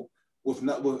table with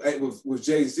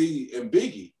Jay-Z and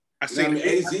Biggie. I seen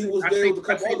AZ was there with a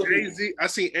couple other people. I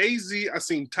seen AZ, I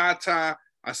seen Tata,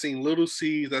 I seen Little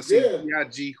C's, I seen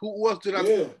B.I.G. Who else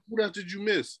did you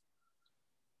miss?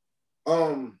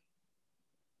 I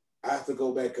have to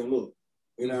go back and look.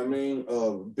 You know what I mean?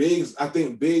 Biggs, I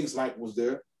think Biggs was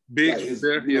there. Biggs was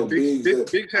there. Yeah, Biggs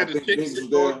had the chicks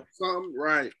or something,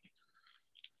 right?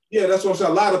 Yeah, that's what I'm saying.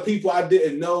 A lot of people I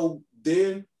didn't know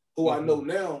then, who I know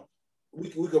now. We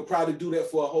could probably do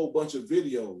that for a whole bunch of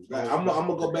videos. Like I'm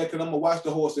gonna go back and I'm gonna watch the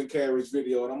Horse and Carriage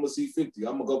video and I'm gonna see 50.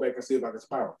 I'm gonna go back and see if I can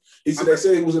spy him. They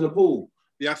said he was in the pool.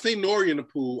 Yeah, I seen Nori in the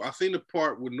pool. I seen the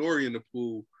part with Nori in the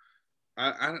pool.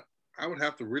 I would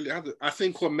have to I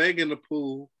seen Cormega in the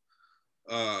pool.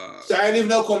 So I didn't even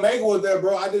know Cormega was there,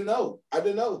 bro. I didn't know.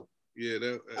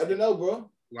 Yeah, I didn't know, bro.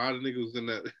 A lot of niggas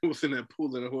was in that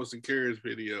pool in the Horse and Carriage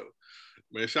video.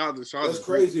 Man, shout out that's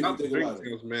crazy to think about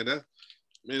it.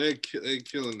 Man, they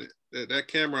killing it. That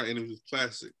camera and it was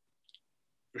classic.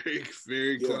 Very,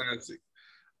 very classic.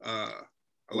 I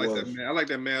like that man. I like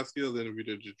that Mad Skills interview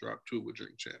that just dropped too with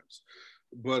Drink Champs.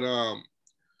 But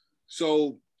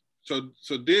so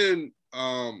then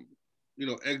you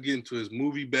know, Ed get into his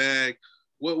movie bag.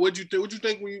 What'd you think? What'd you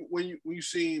think when you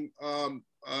seen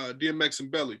DMX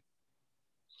and Belly?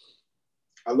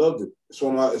 I loved it. It's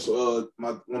one of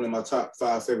my top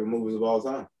 5 favorite movies of all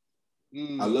time.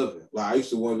 I love it. Like I used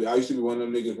to be one of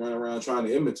them niggas running around trying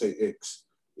to imitate X.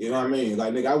 You know what I mean?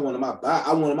 Like nigga, I wanted my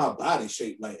body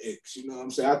shaped like X. You know what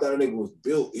I'm saying? I thought a nigga was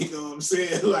built. You know what I'm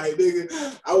saying? Like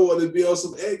nigga, I wanted to be on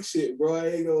some X shit, bro. I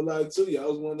ain't gonna lie to you. I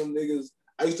was one of them niggas.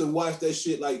 I used to watch that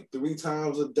shit like 3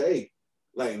 times a day.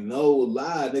 Like no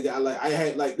lie, nigga. I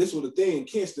had this was the thing in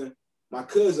Kingston. My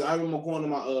cousin, I remember going to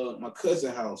my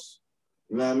cousin's house.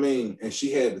 You know what I mean? And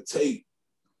she had the tape.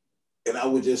 And I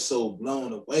was just so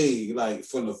blown away, like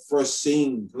from the first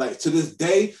scene, like to this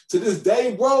day,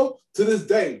 bro,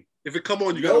 If it come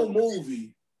on, you no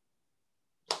movie,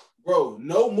 bro.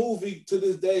 No movie to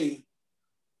this day,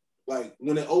 like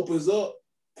when it opens up,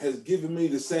 has given me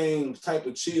the same type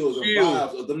of chills and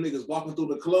vibes of them niggas walking through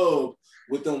the club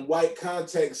with them white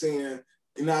contacts in.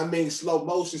 You know what I mean? Slow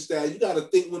motion style. You got to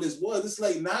think when this was. It's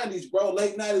late 90s, bro.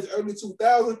 Late 90s, early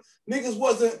 2000s.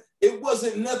 Niggas it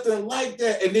wasn't nothing like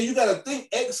that. And then you got to think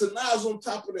X and Nas on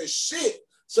top of that shit.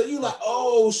 So you like,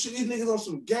 oh shit, these niggas on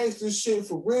some gangster shit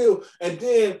for real. And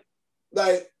then,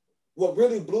 like, what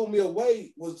really blew me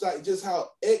away was like just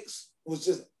how X was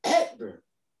just actor.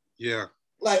 Yeah.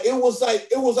 Like it was like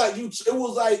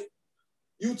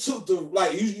you took the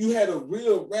you had a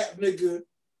real rap nigga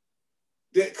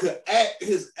that could act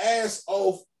his ass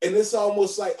off, and it's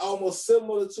almost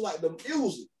similar to like the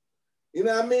music. You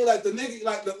know what I mean? Like the nigga,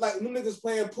 like when niggas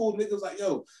playing pool, niggas like,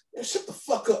 yo, man, shut the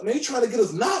fuck up, man. You trying to get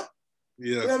us knocked? Yeah.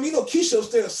 You know what I mean? Keisha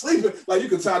upstairs sleeping. Like you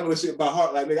can tell I know this shit by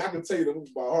heart. Like nigga, I can tell you the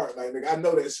moves by heart. Like nigga, I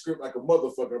know that script like a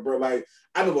motherfucker, bro. Like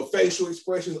I know the facial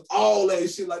expressions, all that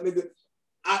shit. Like nigga,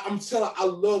 I'm telling, I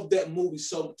love that movie.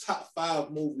 So top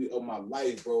 5 movie of my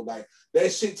life, bro. Like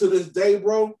that shit to this day,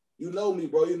 bro. You know me,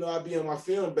 bro. You know I be in my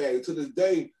film bag to this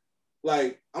day.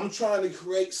 Like I'm trying to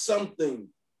create something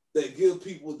that gives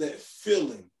people that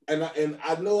feeling, and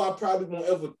I know I probably won't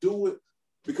ever do it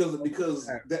because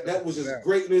that was just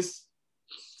greatness.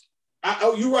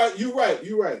 You're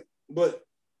right. But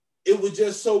it was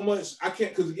just so much. I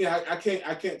can't because again I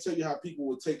can't tell you how people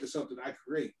would take to something I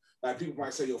create. Like people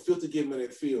might say, yo, Filthy give me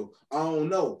that feel. I don't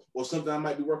know. Or something I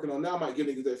might be working on now might give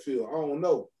niggas that feel. I don't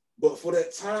know. But for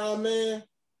that time, man,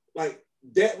 like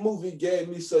that movie gave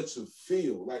me such a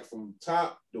feel, like from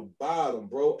top to bottom,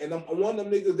 bro. And I'm one of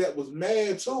them niggas that was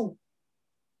mad too.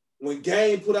 When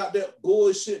Game put out that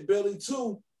bullshit Belly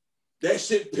 2, that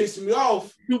shit pissed me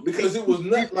off because it was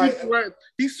not like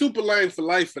he's super lame for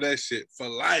life for that shit. For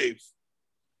life.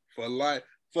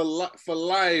 Whoever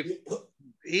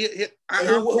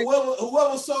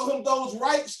sold him those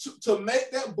rights to make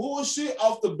that bullshit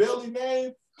off the Belly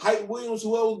name, Hype Williams,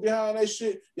 whoever was behind that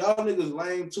shit, y'all niggas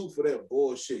lame too for that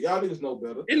bullshit. Y'all niggas know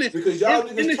better. Because y'all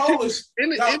niggas told us.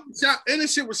 And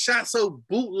this shit was shot so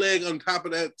bootleg on top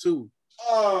of that too.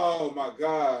 Oh my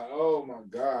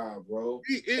God, bro.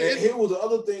 And here was the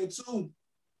other thing too.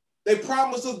 They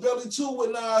promised us Belly 2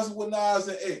 with Nas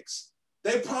and X.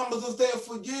 They promised us that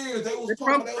for years. They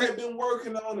had been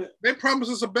working on it. They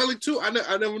promised us a Belly 2. I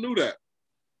never knew that.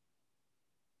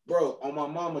 Bro, on my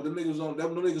mama, them niggas on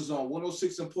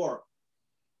 106 and Park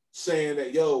saying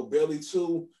that, yo, Belly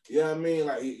 2, you know what I mean?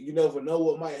 Like, you never know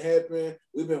what might happen.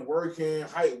 We've been working,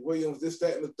 Hype Williams, this,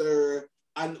 that, and the third.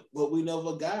 But we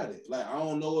never got it. Like, I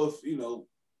don't know if,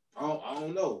 I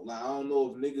don't know. Like, I don't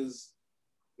know if niggas,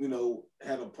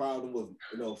 had a problem with,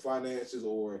 finances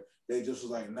or they just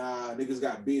was like, nah, niggas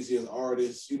got busy as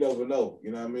artists. You never know.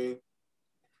 You know what I mean?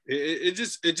 It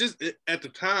just at the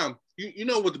time, you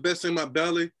know what the best thing about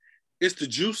Belly? It's the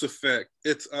Juice effect.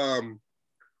 It's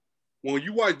when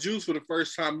you watch Juice for the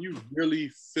first time, you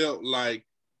really felt like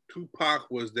Tupac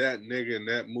was that nigga in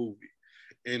that movie.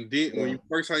 And then when you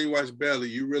first time you watched Belly,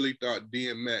 you really thought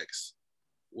DMX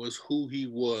was who he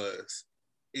was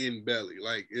in Belly.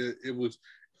 Like it was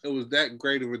that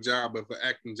great of a job of an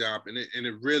acting job, and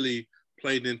it really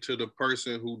played into the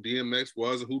person who DMX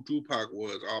was and who Tupac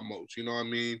was almost. You know what I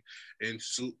mean? And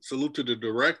salute to the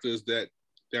directors that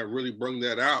really bring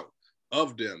that out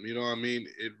of them. You know what I mean?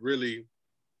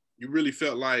 You really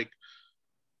felt like,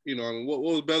 what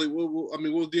was Belly? What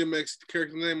was DMX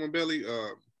character name on Belly?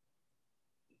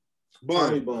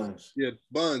 Buns. Yeah,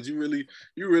 Buns. You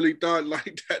really thought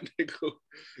like that nigga.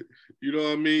 You know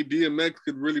what I mean? DMX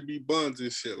could really be Buns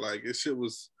and shit. Like it shit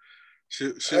was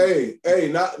shit.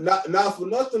 Hey, not for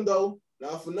nothing though.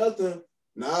 Not for nothing.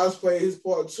 Nas played his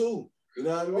part too. You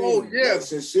know what I mean? Oh yeah,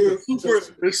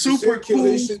 the super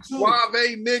cool suave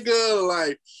nigga.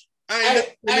 Like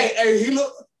he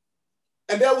look,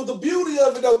 and that was the beauty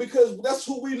of it though, because that's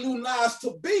who we knew Nas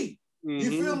to be. Mm-hmm.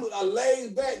 You feel me? A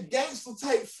laid back gangster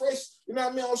type, fresh, you know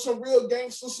what I mean, on some real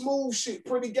gangster smooth shit,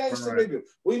 pretty gangster nigga.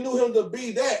 We knew him to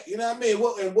be that, you know what I mean?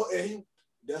 And he,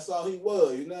 that's all he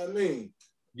was, you know what I mean?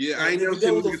 Yeah, I ain't never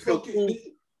seen him so cool.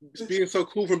 Being so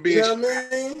cool from being, you know what I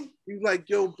mean? He's like,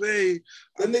 yo, babe,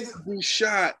 the nigga who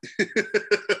shot.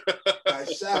 I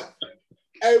shot.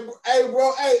 Hey,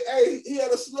 bro, he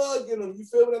had a slug in him. You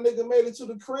feel me? That nigga made it to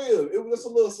the crib. It was just a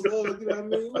little slug, you know what I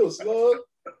mean? A little slug,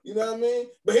 you know what I mean?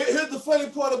 But here's the funny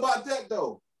part about that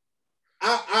though.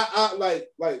 I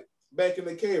like back in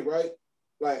the cave, right?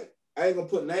 Like, I ain't gonna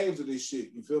put names of this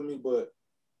shit, you feel me? But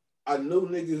I knew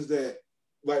niggas that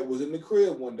like was in the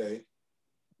crib one day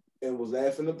and was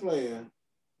laughing and playing,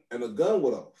 and a gun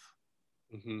went off.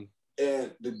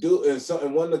 and the dude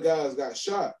and one of the guys got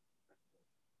shot.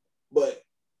 But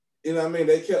you know what I mean?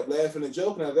 They kept laughing and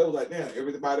joking. They was like, damn,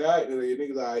 everybody all right, and the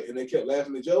niggas all right, and they kept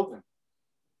laughing and joking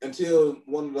until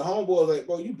one of the homeboys was like,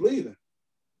 bro, you bleeding.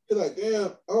 He's like,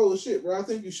 damn, oh shit, bro, I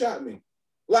think you shot me.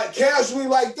 Like casually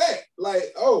like that.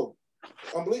 Like, oh,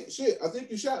 I'm bleeding. Shit, I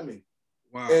think you shot me.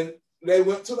 Wow. And they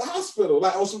went to the hospital,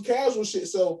 like on some casual shit.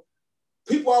 So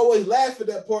people always laugh at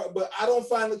that part, but I don't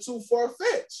find it too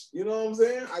far-fetched. You know what I'm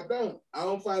saying? I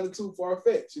don't find it too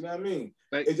far-fetched. You know what I mean?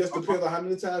 It just depends on how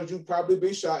many times you've probably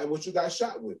been shot and what you got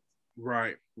shot with.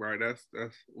 Right. That's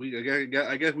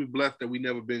I guess we blessed that we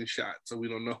never been shot, so we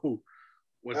don't know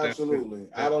what. Absolutely,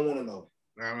 I don't want to know.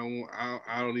 I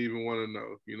don't even want to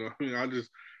know. You know, I mean,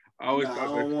 I always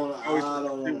thought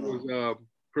it was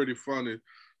pretty funny.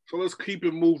 So let's keep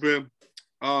it moving.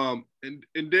 And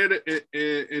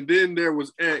then there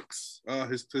was X,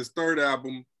 his third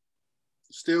album,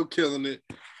 still killing it.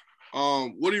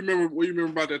 What do you remember? What do you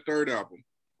remember about that third album?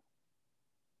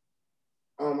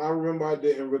 I remember I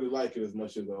didn't really like it as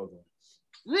much as the other ones.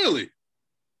 Really?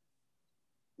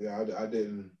 Yeah, I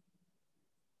didn't.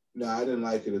 No, I didn't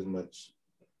like it as much.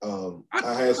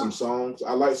 I had some songs.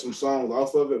 I liked some songs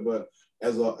off of it, but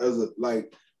as a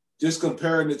like just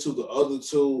comparing it to the other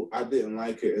two, I didn't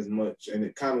like it as much, and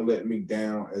it kind of let me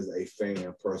down as a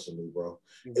fan personally, bro.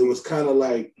 Mm-hmm. It was kind of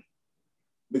like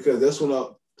because that's when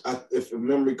if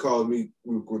memory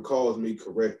recalls me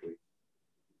correctly,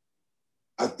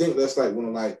 I think that's like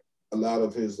when like a lot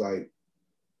of his like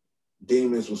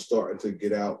demons was starting to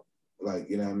get out.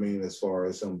 Like, you know what I mean, as far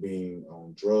as him being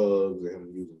on drugs and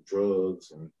him using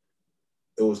drugs, and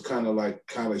it was kind of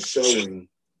showing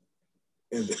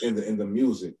in the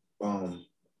music. Was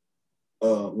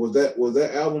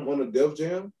that album on the Def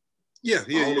Jam? Yeah.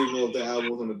 I don't even know if that album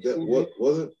was on the Def. What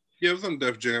was it? Yeah, it was on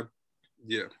Def Jam.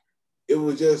 Yeah. It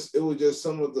was just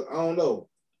some of the, I don't know,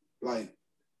 like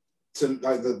to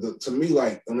me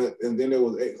like, and then there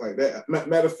was X like that.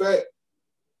 Matter of fact,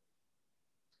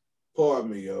 pardon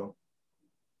me, yo.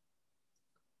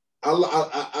 I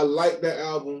like that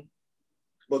album,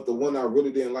 but the one I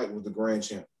really didn't like was the Grand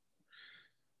Champ.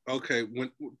 Okay,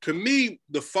 to me,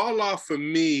 the fall off for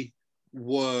me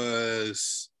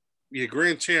was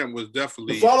Grand Champ was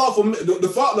definitely the fall off for me. The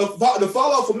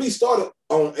fall off for me started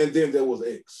on, and then there was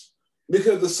X,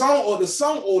 because the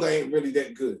song order ain't really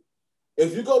that good.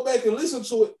 If you go back and listen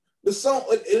to it, the song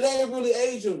it ain't really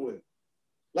aging with.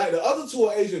 Like the other two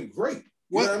are aging great.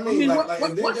 You know what I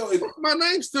mean? My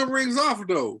name still rings off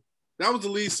though. That was the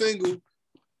lead single.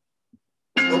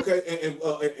 Okay, and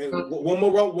one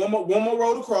more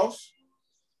road across.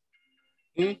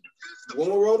 Hmm? One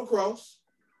more road across.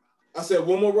 I said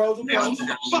one more road across.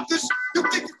 Fuck this.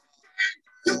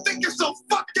 You think you're so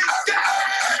fucking good?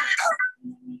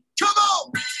 Come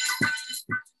on.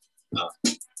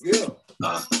 Yeah.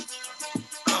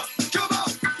 Come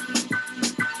on.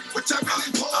 Which I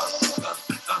really want.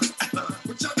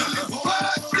 Which I really want.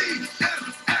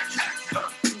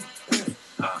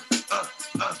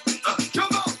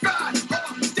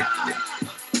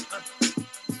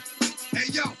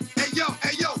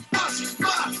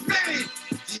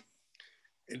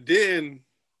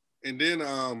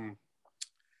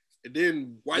 And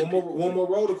then white one more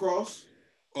road across.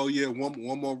 Oh yeah, one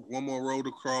more road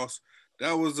across.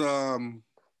 That was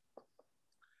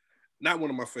not one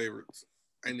of my favorites.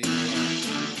 I need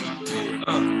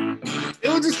it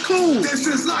was just cool. This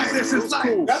is life. This is life.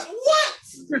 Cool. That's what?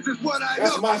 This is what I know.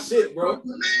 That's my shit, bro. To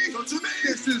me,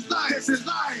 this is life. This is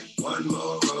life. One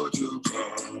more road to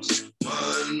cross.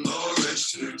 One more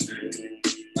risk to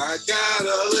take. I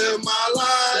gotta live my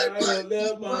life. Gotta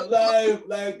live my life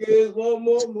like it's one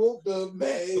more move to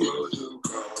make. Road to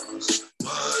cross.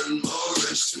 One more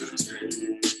risk to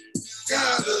take.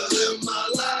 Gotta live my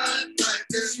life like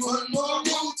it's one more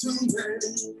move to make.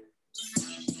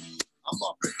 I'm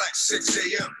up at like 6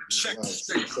 a.m. Check this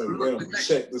nigga.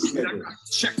 Check this nigga.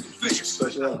 Check the figures. Check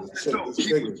this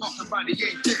nigga. Talking about he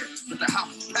ain't there, but the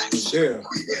house is packed. Yeah.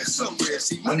 We here somewhere.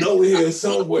 See, I know we here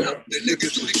somewhere. The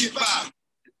niggas do to get by.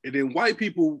 And then white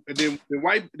people, then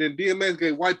DMX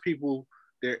gave white people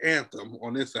their anthem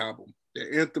on this album,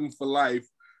 their anthem for life,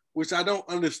 which I don't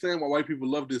understand why white people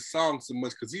love this song so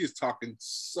much, because he is talking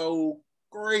so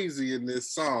crazy in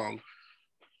this song.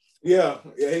 Yeah,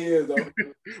 he is though.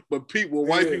 But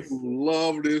white people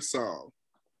love this song.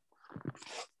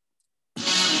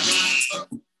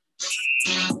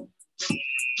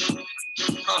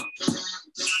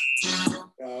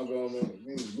 Y'all gonna make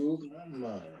me lose my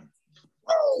mind.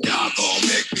 Y'all gonna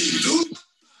make me lose.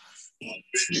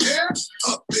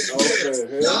 Up in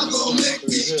here. Y'all gonna make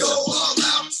me go all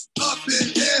out. Up in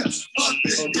here. Up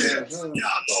in here. Y'all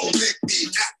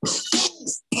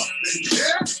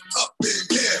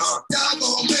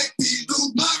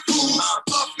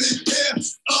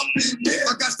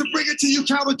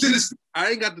power to the.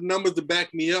 I ain't got the numbers to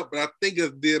back me up, but I think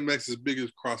it's DMX's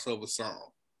biggest crossover song.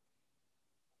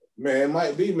 Man, it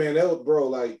might be, man. That was, bro,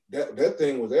 like that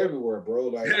thing was everywhere, bro.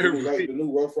 Like it was like the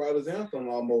new Rough Riders anthem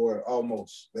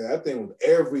almost. Man, that thing was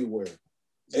everywhere.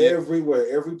 Yeah. Everywhere.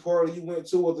 Every party you went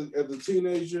to as a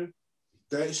teenager,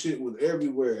 that shit was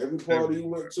everywhere. Every party you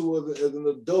went to as an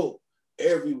adult,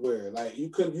 everywhere. Like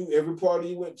every party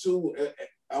you went to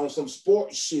on some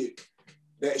sports shit,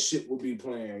 that shit would be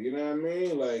playing. You know what I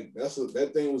mean? Like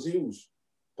that thing was huge.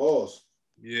 Pause.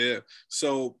 Yeah.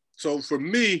 So for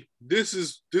me, this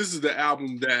is the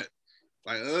album that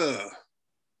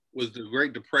was the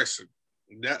Great Depression.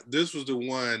 This was the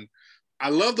one. I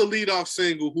love the lead off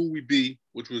single "Who We Be,"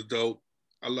 which was dope.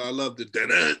 I love the dun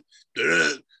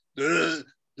dun dun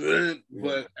dun.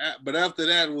 But after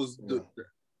that was the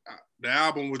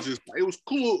album was just, it was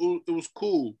cool. It was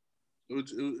cool.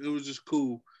 It was just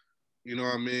cool. You know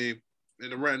what I mean?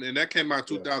 And that came out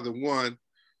 2001,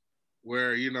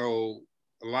 where, you know,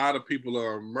 a lot of people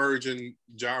are emerging.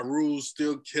 Ja Rule's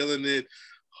still killing it.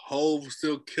 Hove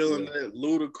still killing it.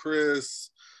 Ludacris,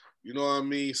 you know what I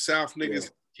mean? South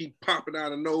niggas keep popping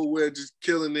out of nowhere, just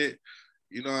killing it.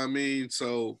 You know what I mean?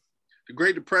 So the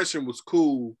Great Depression was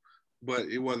cool, but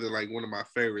it wasn't like one of my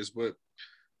favorites. But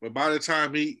by the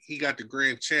time he got the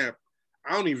Grand Champ,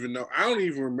 I don't even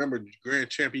remember the Grand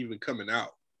Champ even coming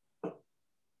out.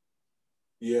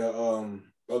 Yeah,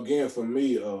 again for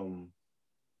me,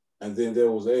 and then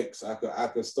there was X. I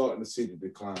could start to see the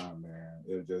decline, man.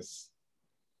 It just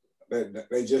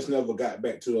they just never got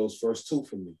back to those first two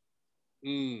for me.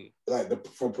 Like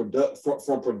from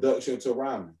production to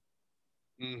rhyming.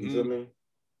 Mm-hmm. You feel me?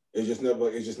 It just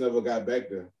never got back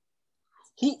there.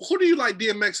 Who do you like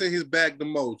DMX in his bag the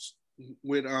most?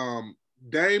 With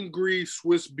Dame Grease,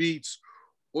 Swiss Beats,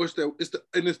 or it's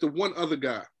the one other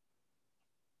guy?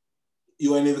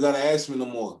 You ain't even gonna ask me no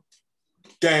more.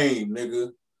 Dame,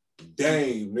 nigga.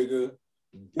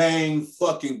 Dame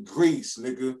fucking Grease,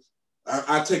 nigga.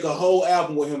 I take a whole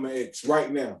album with him and X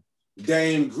right now.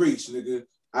 Dame Grease, nigga.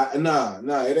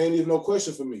 Nah, it ain't even no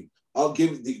question for me. I'll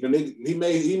give the nigga. He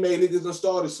made niggas and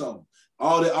started something.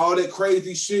 All that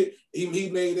crazy shit. He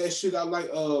made that shit. I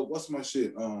like what's my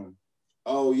shit?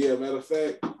 Oh yeah, matter of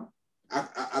fact,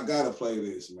 I gotta play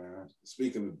this, man.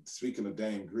 Speaking of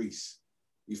Dame Grease,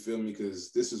 you feel me?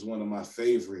 Because this is one of my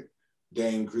favorite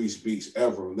Dame Grease beats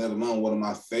ever, let alone one of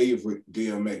my favorite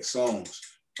DMX songs.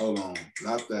 Hold on,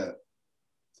 not that.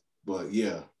 But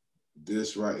yeah,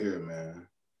 this right here, man.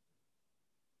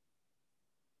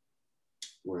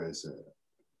 Where is it?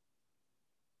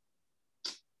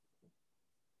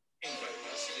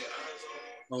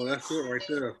 Oh, that's it right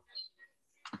there.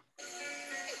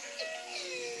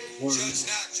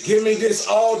 Give me this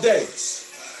all day.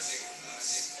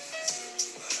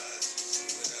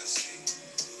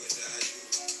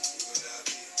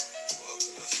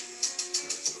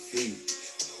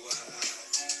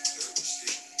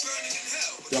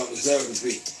 Don't deserve to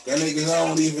be. That niggas I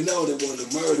don't even know they want to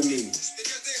murder me.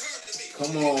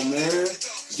 Come on, man.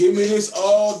 Give me this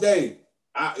all day.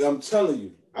 I'm telling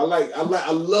you.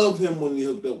 I love him when he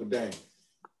hooked up with Dame.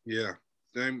 Yeah.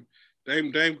 Dame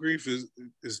Grease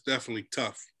is definitely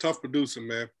tough. Tough producer,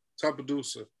 man. Tough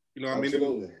producer. You know what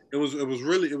Absolutely. I mean?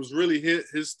 It was really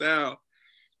his style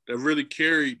that really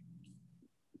carried,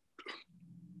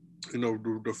 you know,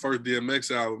 the first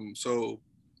DMX album. So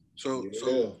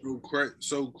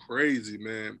crazy,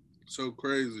 man. So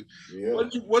crazy. Yeah.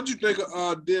 What'd you think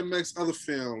of DMX other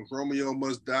films? Romeo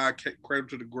Must Die, Cradle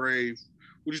to the Grave.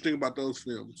 What do you think about those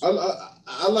films? I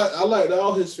liked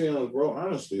all his films, bro.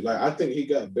 Honestly, like I think he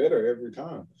got better every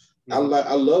time. Mm-hmm.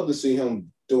 I love to see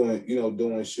him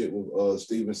doing shit with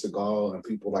Steven Seagal and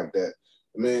people like that.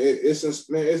 Man,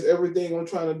 it's everything I'm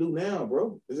trying to do now,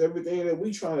 bro. It's everything that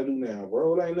we trying to do now,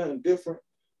 bro. It ain't nothing different.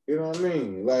 You know what I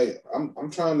mean? Like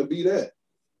I'm trying to be that.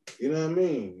 You know what I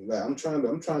mean? Like I'm trying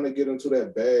to get into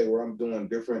that bag where I'm doing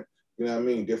different. You know what I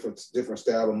mean? Different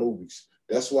style of movies.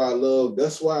 That's why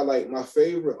like my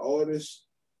favorite artists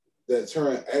that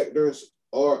turn actors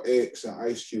are X and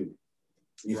Ice Cube.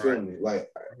 You feel me?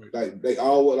 Like they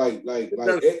all like X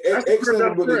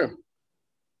never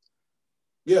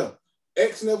really,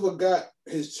 X never got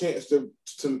his chance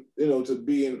to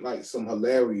be in like some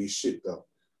hilarious shit though.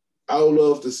 I would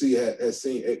love to see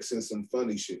seen X in some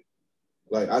funny shit.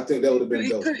 Like I think that would have been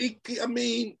dope. I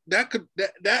mean, that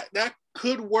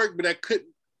could work, but that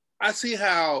couldn't. I see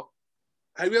how.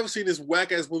 Have you ever seen this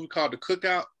whack ass movie called The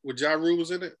Cookout with Ja Rule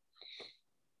was in it?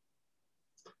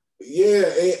 Yeah,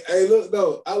 hey, look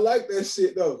though, I like that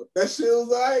shit though. That shit was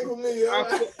alright with me. I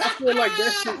feel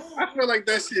like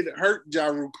that shit hurt Ja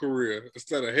Rule's career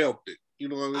instead of helped it. You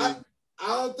know what I mean?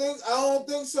 I don't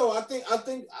think so. I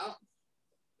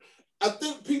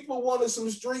think people wanted some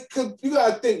street. Cause you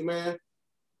gotta think, man.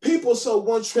 People so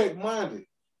one track minded.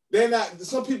 They're not.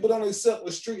 Some people don't accept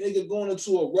a street nigga going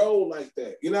into a role like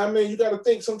that. You know what I mean? You got to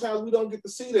think. Sometimes we don't get to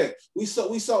see that. We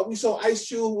saw Ice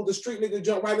Cube with the street nigga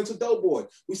jump right into Doughboy.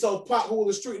 We saw Pac who with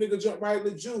the street nigga jump right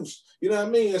into Juice. You know what I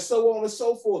mean? And so on and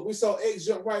so forth. We saw X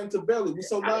jump right into Belly. We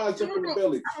saw Nas jump into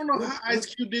Belly. I don't know how Ice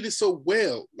Cube did it so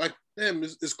well. Like, damn,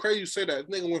 it's crazy you say that.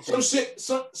 Nigga went from some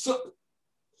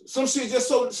shit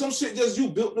just you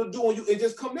built to do and it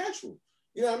just come natural.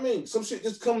 You know what I mean? Some shit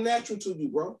just come natural to you,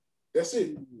 bro. That's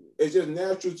it. It's just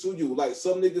natural to you. Like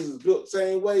some niggas is built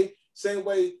same way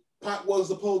Pac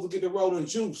wasn't supposed to get the role in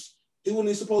Juice. He wasn't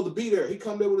even supposed to be there. He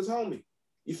come there with his homie.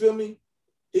 You feel me?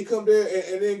 He come there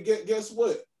and then guess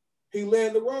what? He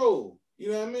land the role.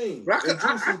 You know what I mean?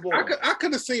 I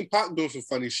could have seen Pac doing some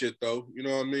funny shit though. You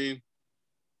know what I mean?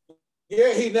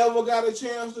 Yeah, he never got a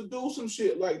chance to do some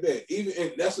shit like that.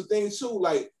 And that's the thing too.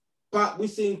 Like Pac, we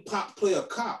seen Pac play a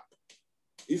cop.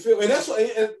 You feel me? And that's what.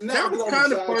 And that was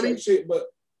kind of funny shit, but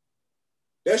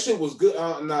that shit was good.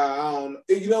 I don't.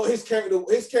 You know, his character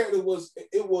was.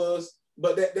 It was,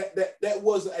 but that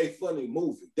wasn't a funny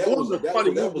movie. That was a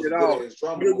funny movie at all.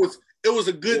 It was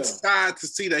a good side to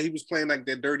see that he was playing like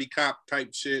that dirty cop type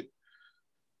shit.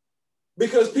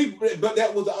 Because but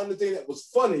that was the only thing that was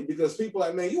funny because people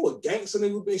like, man, you a gangster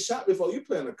nigga who been shot before. You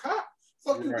playing a cop?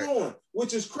 Fuck you doing?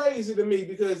 Which is crazy to me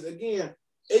because again.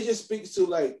 It just speaks to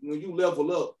like when you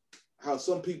level up, how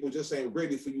some people just ain't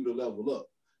ready for you to level up,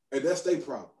 and that's their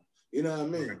problem. You know what I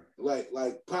mean? Like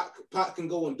Pac can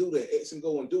go and do that. X can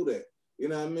go and do that. You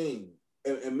know what I mean?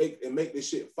 And make this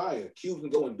shit fire. Cube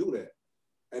can go and do that,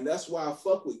 and that's why I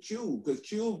fuck with Cube because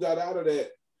Cube got out of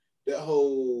that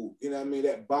whole you know what I mean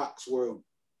that box where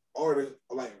artists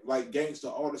like gangster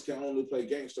artists can only play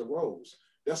gangster roles.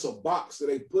 That's a box that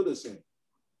they put us in.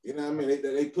 You know what I mean?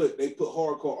 They put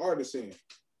hardcore artists in.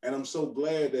 And I'm so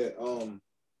glad that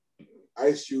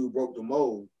Ice Cube broke the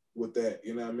mold with that,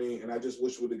 you know what I mean? And I just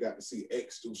wish we'd have got to see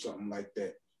X do something like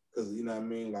that. Because, you know what I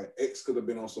mean? Like, X could have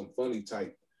been on some funny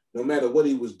type. No matter what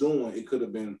he was doing, it could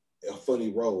have been a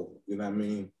funny role, you know what I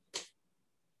mean?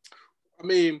 I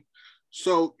mean,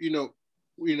 so, you know,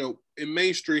 in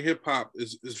mainstream hip hop,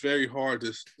 it's very hard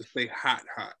to stay hot.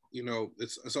 You know,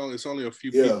 it's only a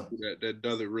few people that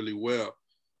does it really well.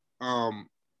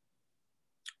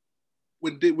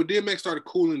 When DMX started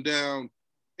cooling down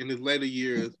in his later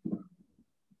years,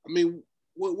 I mean,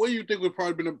 what do you think would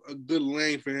probably been a good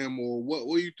lane for him, or what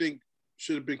do you think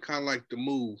should have been kind of like the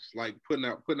move, like putting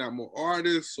out more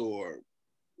artists, or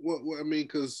what I mean,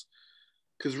 because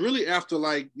really after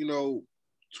like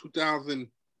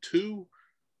 2002,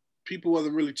 people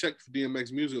wasn't really checking for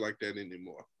DMX music like that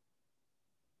anymore.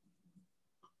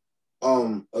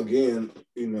 Again,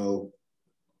 you know.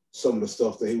 Some of the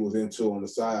stuff that he was into on the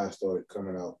side started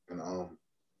coming out, and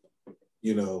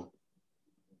you know,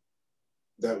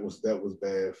 that was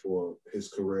bad for his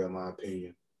career, in my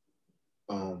opinion.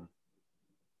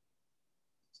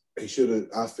 He should have.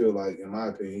 I feel like, in my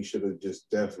opinion, he should have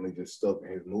definitely just stuck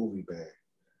in his movie bag.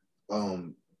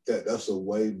 That's a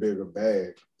way bigger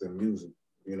bag than music.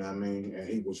 You know what I mean? And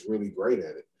he was really great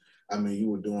at it. I mean, you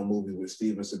were doing a movie with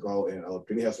Steven Seagal, and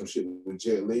did he have some shit with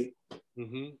Jet Li?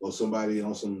 Or somebody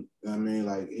on some, I mean,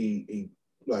 like he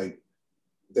like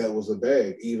that was a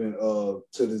bag. Even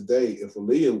to this day, if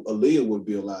Aaliyah would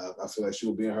be alive, I feel like she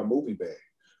would be in her movie bag.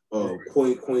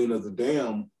 Queen of the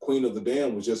Dam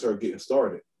was just her getting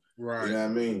started. Right. You know what I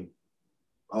mean?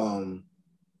 And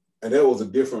that was a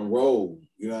different role.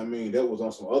 You know what I mean? That was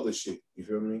on some other shit. You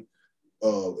feel me?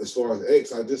 As far as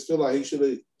X, I just feel like he should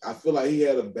have. I feel like he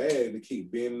had a bag to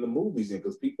keep being in the movies in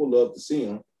because people love to see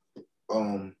him.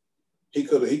 He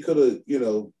could have, you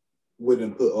know,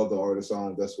 wouldn't put other artists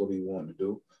on. That's what he wanted to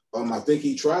do. I think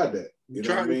he tried that. You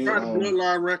know what I mean? He tried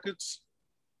Bloodline Records.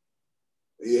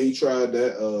 Yeah, he tried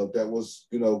that. That was,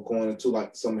 you know, going into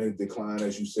like some of his decline,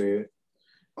 as you said.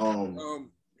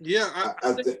 Yeah,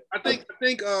 I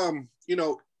think you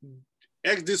know,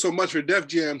 X did so much for Def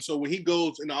Jam, so when he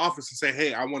goes in the office and say,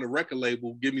 "Hey, I want a record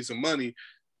label, give me some money,"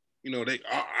 you know, they're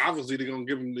gonna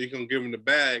give him the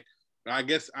bag. I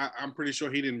guess I'm pretty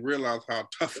sure he didn't realize how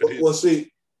tough it is. Well,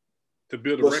 see, to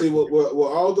build a record. See, were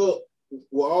all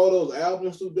those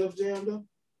albums through Def Jam though?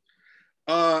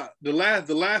 The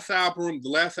last album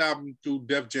through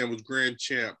Def Jam was Grand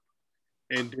Champ,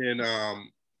 and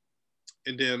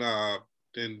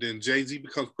then Jay-Z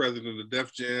becomes president of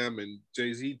Def Jam, and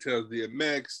Jay-Z tells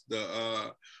DMX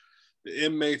the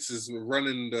inmates is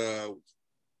running the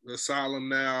asylum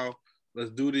now. Let's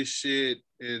do this shit,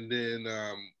 and then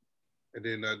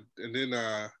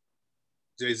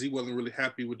Jay-Z wasn't really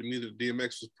happy with the music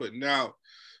DMX was putting out.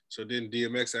 So then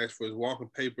DMX asked for his walking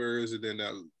papers, and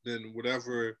then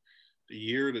whatever the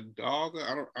Year of the Dog,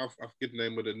 I forget the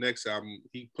name of the next album.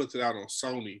 He puts it out on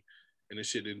Sony, and this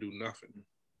shit didn't do nothing.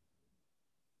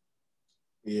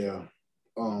 Yeah.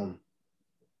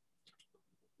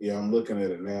 Yeah, I'm looking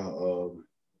at it now.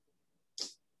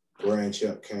 Grand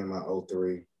Champ came out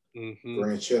 03. Mm-hmm.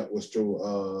 Grand Champ was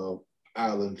through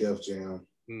Island Def Jam.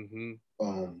 Mm-hmm.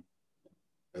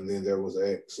 And then there was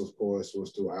X, of course,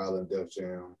 was through Island Def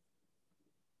Jam.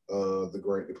 The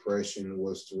Great Depression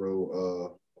was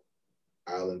through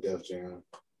Island Def Jam.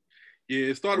 Yeah,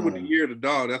 it started with the Year of the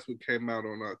Dog. That's what came out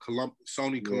on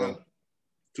Sony Columbia,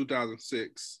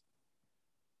 2006.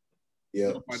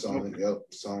 Yep,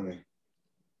 Sony.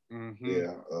 Mm-hmm.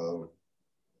 Yeah,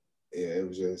 it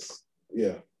was just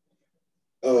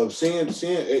seeing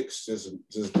X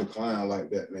just decline like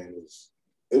that, man.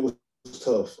 It was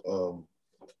tough.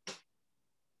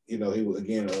 He was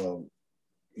again.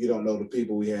 You don't know the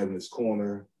people we have in his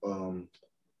corner.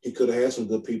 He could have had some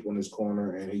good people in his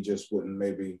corner, and he just wouldn't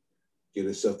maybe get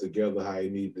himself together how he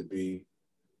needed to be.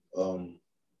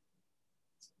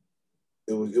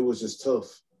 It was just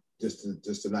tough just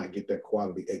to not get that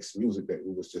quality X music that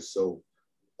we was just so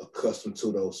accustomed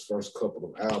to those first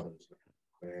couple of albums,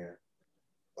 man.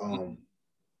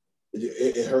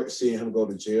 It hurt seeing him go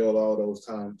to jail all those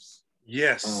times.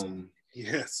 Yes.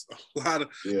 Yes, a lot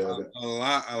of jail.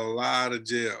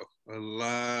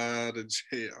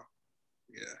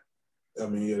 Yeah. I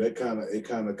mean, yeah, that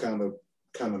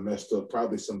kind of messed up.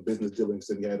 Probably some business dealings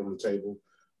that he had on the table.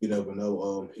 You never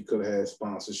know. He could have had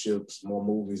sponsorships, more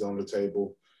movies on the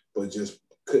table, but just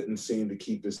couldn't seem to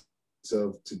keep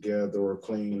himself together or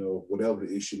clean or whatever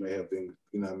the issue may have been.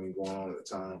 Going on at the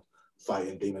time,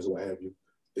 fighting demons, what have you.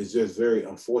 It's just very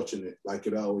unfortunate, like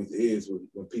it always is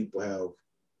when people have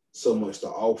so much to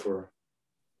offer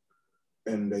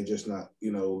and they just not,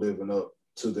 living up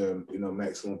to their,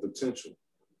 maximum potential.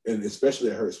 And especially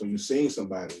it hurts when you've seen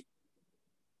somebody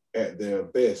at their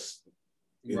best,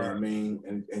 you know what I mean?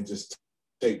 And just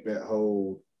take that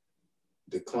whole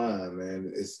decline,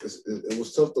 man. It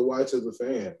was tough to watch as a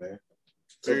fan, man.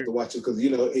 Tough to watch it because,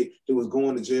 it was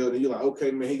going to jail and you're like,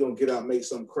 okay, man, he gonna get out and make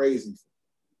something crazy.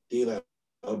 Then you're like,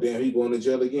 oh, damn, he going to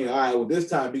jail again. All right, well, this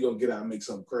time he gonna get out and make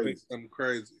something crazy.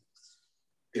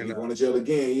 If you going to jail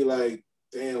again, you're like,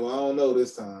 damn, well, I don't know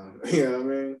this time. You know what I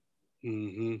mean?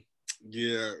 Mm-hmm.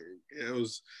 Yeah, it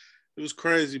was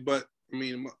crazy, but I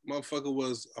mean, motherfucker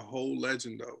was a whole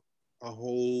legend though. A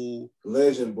whole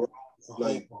legend, bro.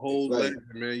 A whole legend,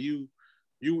 man. You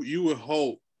would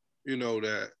hope,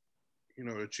 that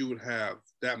you would have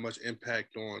that much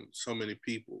impact on so many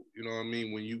people. You know what I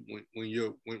mean?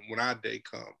 When our day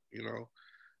come,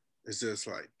 it's just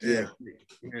like, damn,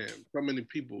 man, so many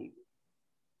people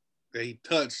that he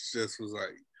touched just was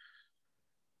like,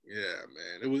 yeah,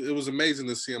 man. It was amazing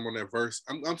to see him on that verse.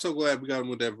 I'm so glad we got him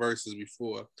with that verses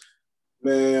before.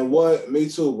 Man, what? Me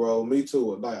too, bro. Me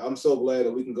too. Like, I'm so glad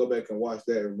that we can go back and watch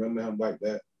that and remember him like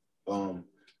that. That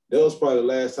was probably the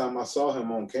last time I saw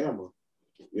him on camera.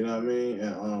 You know what I mean?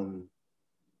 And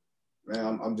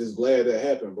man, I'm just glad that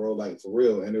happened, bro. Like, for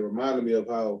real. And it reminded me of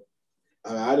how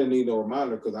I didn't need no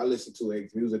reminder because I listen to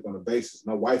X music on a basis.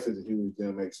 My wife is a huge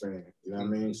DMX fan. You know what I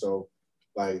mean? So,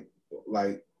 like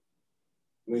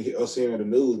when us hearing the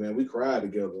news, man, we cried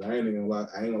together. I ain't gonna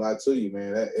lie to you,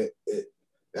 man.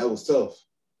 That was tough.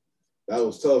 That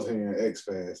was tough hearing X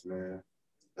fast, man.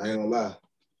 I ain't gonna lie.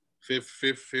 50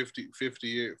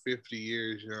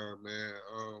 years young, man.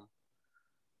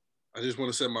 I just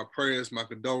want to send my prayers, my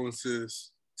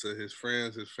condolences to his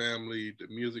friends, his family, the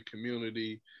music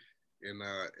community, and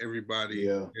everybody.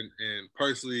 Yeah. And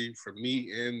personally, for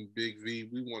me and Big V,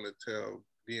 we want to tell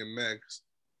DMX,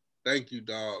 thank you,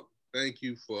 dog. Thank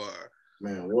you for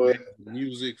the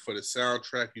music, for the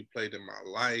soundtrack you played in my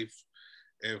life,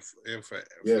 and for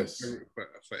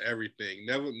everything.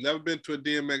 Never been to a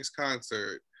DMX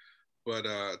concert, but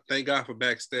thank God for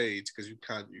backstage because you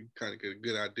kind of get a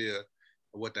good idea of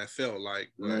what that felt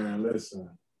like. But, man, listen,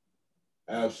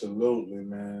 absolutely,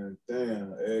 man.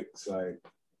 Damn, X, like,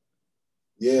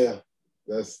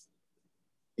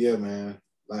 man.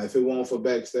 Like, if it weren't for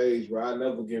backstage, bro, I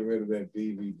never get rid of that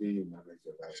DVD, my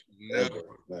nigga.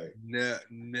 Like,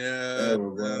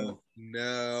 never.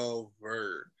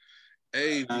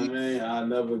 Hey, I'll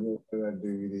never get rid of that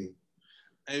DVD.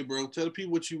 Hey, bro, tell the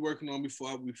people what you working on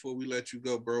before we let you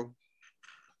go, bro.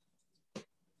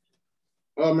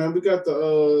 Oh, man, we got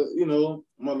the,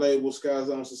 my label, Sky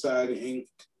Zone Society, Inc.,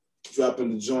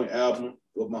 dropping the joint album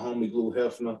with my homie Glue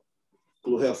Hefner.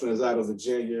 Glue Hefner is out of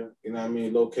Virginia, you know what I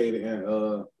mean, located in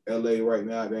LA right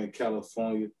now, they're in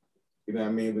California. You know what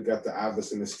I mean? We got the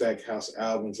Iverson the Stackhouse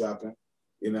album dropping.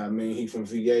 You know what I mean? He from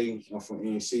VA, I'm from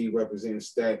NC, representing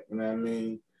Stack. You know what I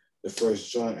mean? The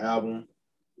first joint album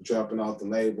dropping off the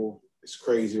label. It's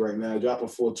crazy right now. Dropping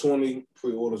 420,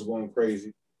 pre-orders going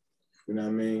crazy. You know what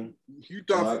I mean? You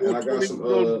thought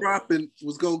 420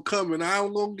 was gonna come, and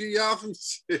I'm gonna give y'all some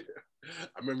shit.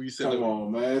 I remember you said, "Come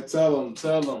on, man, tell them."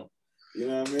 You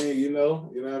know what I mean? You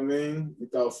know what I mean? You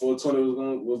thought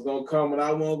 420 was gonna come, and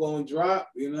I wasn't gonna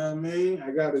drop. You know what I mean? I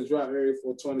got to drop Area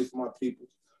 420 for my people.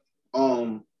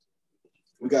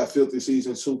 We got Filthy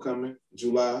Season 2 coming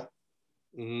July.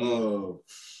 Mm-hmm.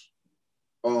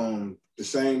 The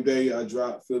same day I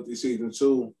dropped Filthy Season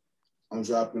 2, I'm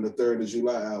dropping the 3rd of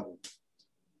July album.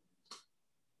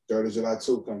 3rd of July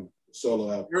 2 coming, solo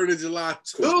album. 3rd of July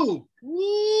 2.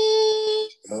 Woo!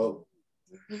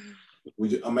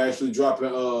 I'm actually dropping.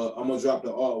 I'm gonna drop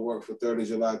the artwork for 3rd of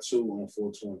July 2 on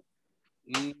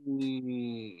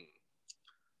 420.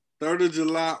 3rd of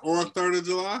July on 3rd of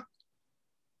July.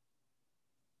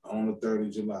 On the 3rd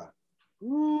of July.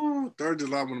 Ooh, 3rd of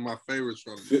July, one of my favorites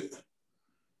from me.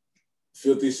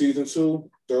 Filthy Season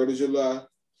 2, 3rd of July.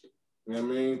 You know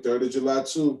what I mean? 3rd of July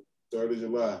 2, 3rd of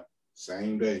July.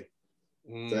 Same day.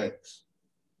 Facts.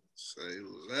 Say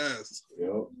less.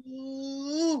 Yep.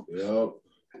 Yep.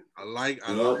 I like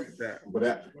that. But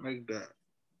I like that.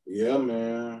 Yeah,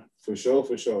 man. For sure.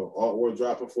 Artwork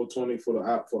dropping 420 for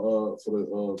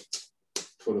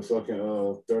the fucking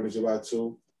 3rd of July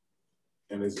 2.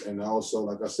 And also,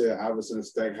 like I said, Iverson and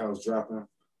Stackhouse dropping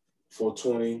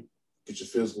 420. Get your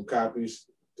physical copies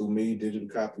through me, digital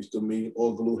copies through me,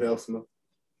 or Glue Hefner.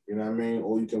 You know what I mean?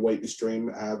 Or you can wait to stream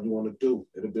it however you want to do.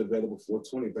 It'll be available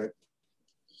 420, back.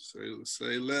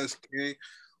 Say less, King.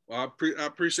 Well, I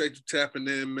appreciate you tapping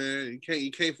in, man.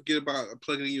 You can't forget about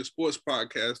plugging in your sports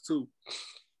podcast too.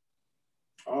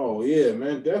 Oh yeah,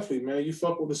 man, definitely, man. You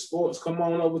fuck with the sports, come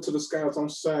on over to the Scouts on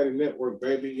Society Network,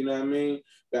 baby. You know what I mean?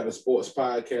 Got a sports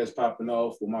podcast popping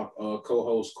off with my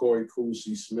co-host Corey Cool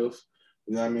C. Smith.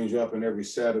 You know what I mean? Dropping every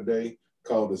Saturday,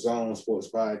 called the Zone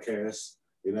Sports Podcast.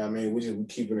 You know what I mean? We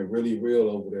keeping it really real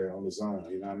over there on the Zone.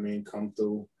 You know what I mean? Come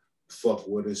through, fuck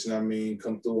with us. You know what I mean?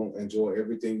 Come through and enjoy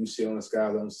everything you see on the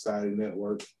Scouts on Society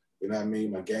Network. You know what I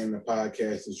mean? My gaming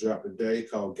podcast is dropped today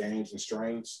called Games and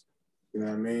Strains. You know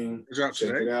what I mean? Check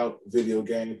it out. Video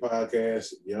game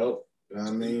podcast. Yep. You know what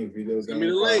I mean? Video game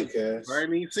podcast. I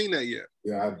ain't even seen that yet.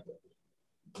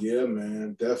 Yeah,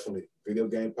 man, definitely. Video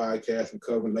game podcast and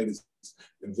covering latest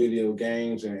in video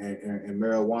games and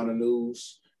marijuana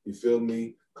news. You feel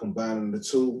me? Combining the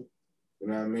two. You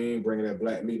know what I mean? Bringing that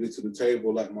black media to the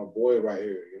table like my boy right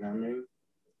here. You know what I mean?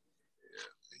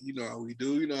 You know how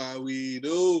we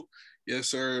do. Yes,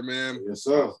 sir, man. Yes,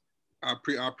 sir. I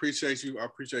appreciate you. I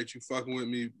appreciate you fucking with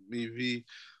me, V.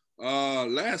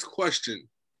 Last question.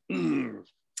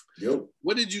 Yep.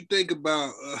 What did you think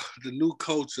about the new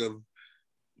coach of,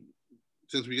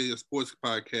 since we get your sports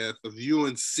podcast, of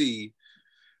UNC?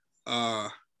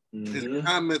 His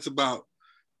comments about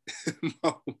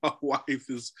my wife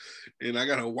is, and I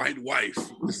got a white wife,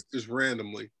 just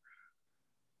randomly.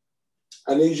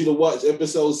 I need you to watch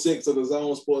episode 6 of the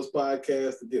Zone Sports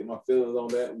Podcast to get my feelings on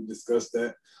that. We discussed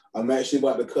that. I'm actually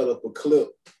about to cut up a clip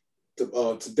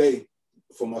today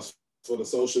for the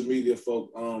social media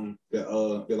folk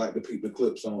that like to peep the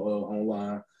clips on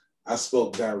online. I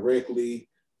spoke directly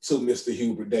to Mr.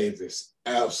 Hubert Davis.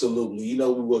 Absolutely. I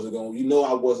wasn't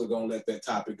gonna let that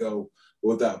topic go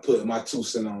without putting my 2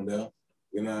 cents on there.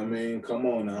 You know what I mean? Come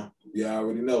on now. You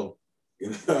already know.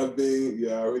 You know what I mean? You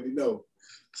already know.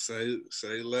 Say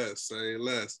less. I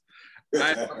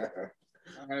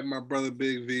had my brother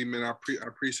Big V, man. I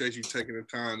appreciate you taking the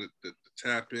time to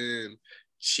tap in.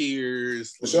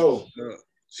 Cheers. For sure.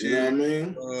 Cheers. You know what I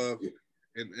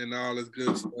mean? And all this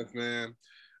good stuff, man.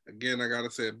 Again, I gotta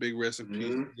say a big rest in peace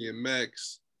to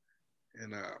DMX.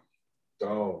 And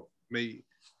may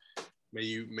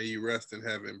you rest in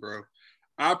heaven, bro.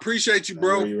 I appreciate you,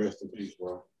 bro. May you rest in peace,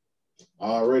 bro.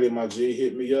 Already, my G,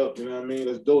 hit me up. You know what I mean?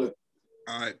 Let's do it.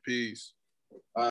 All right, peace.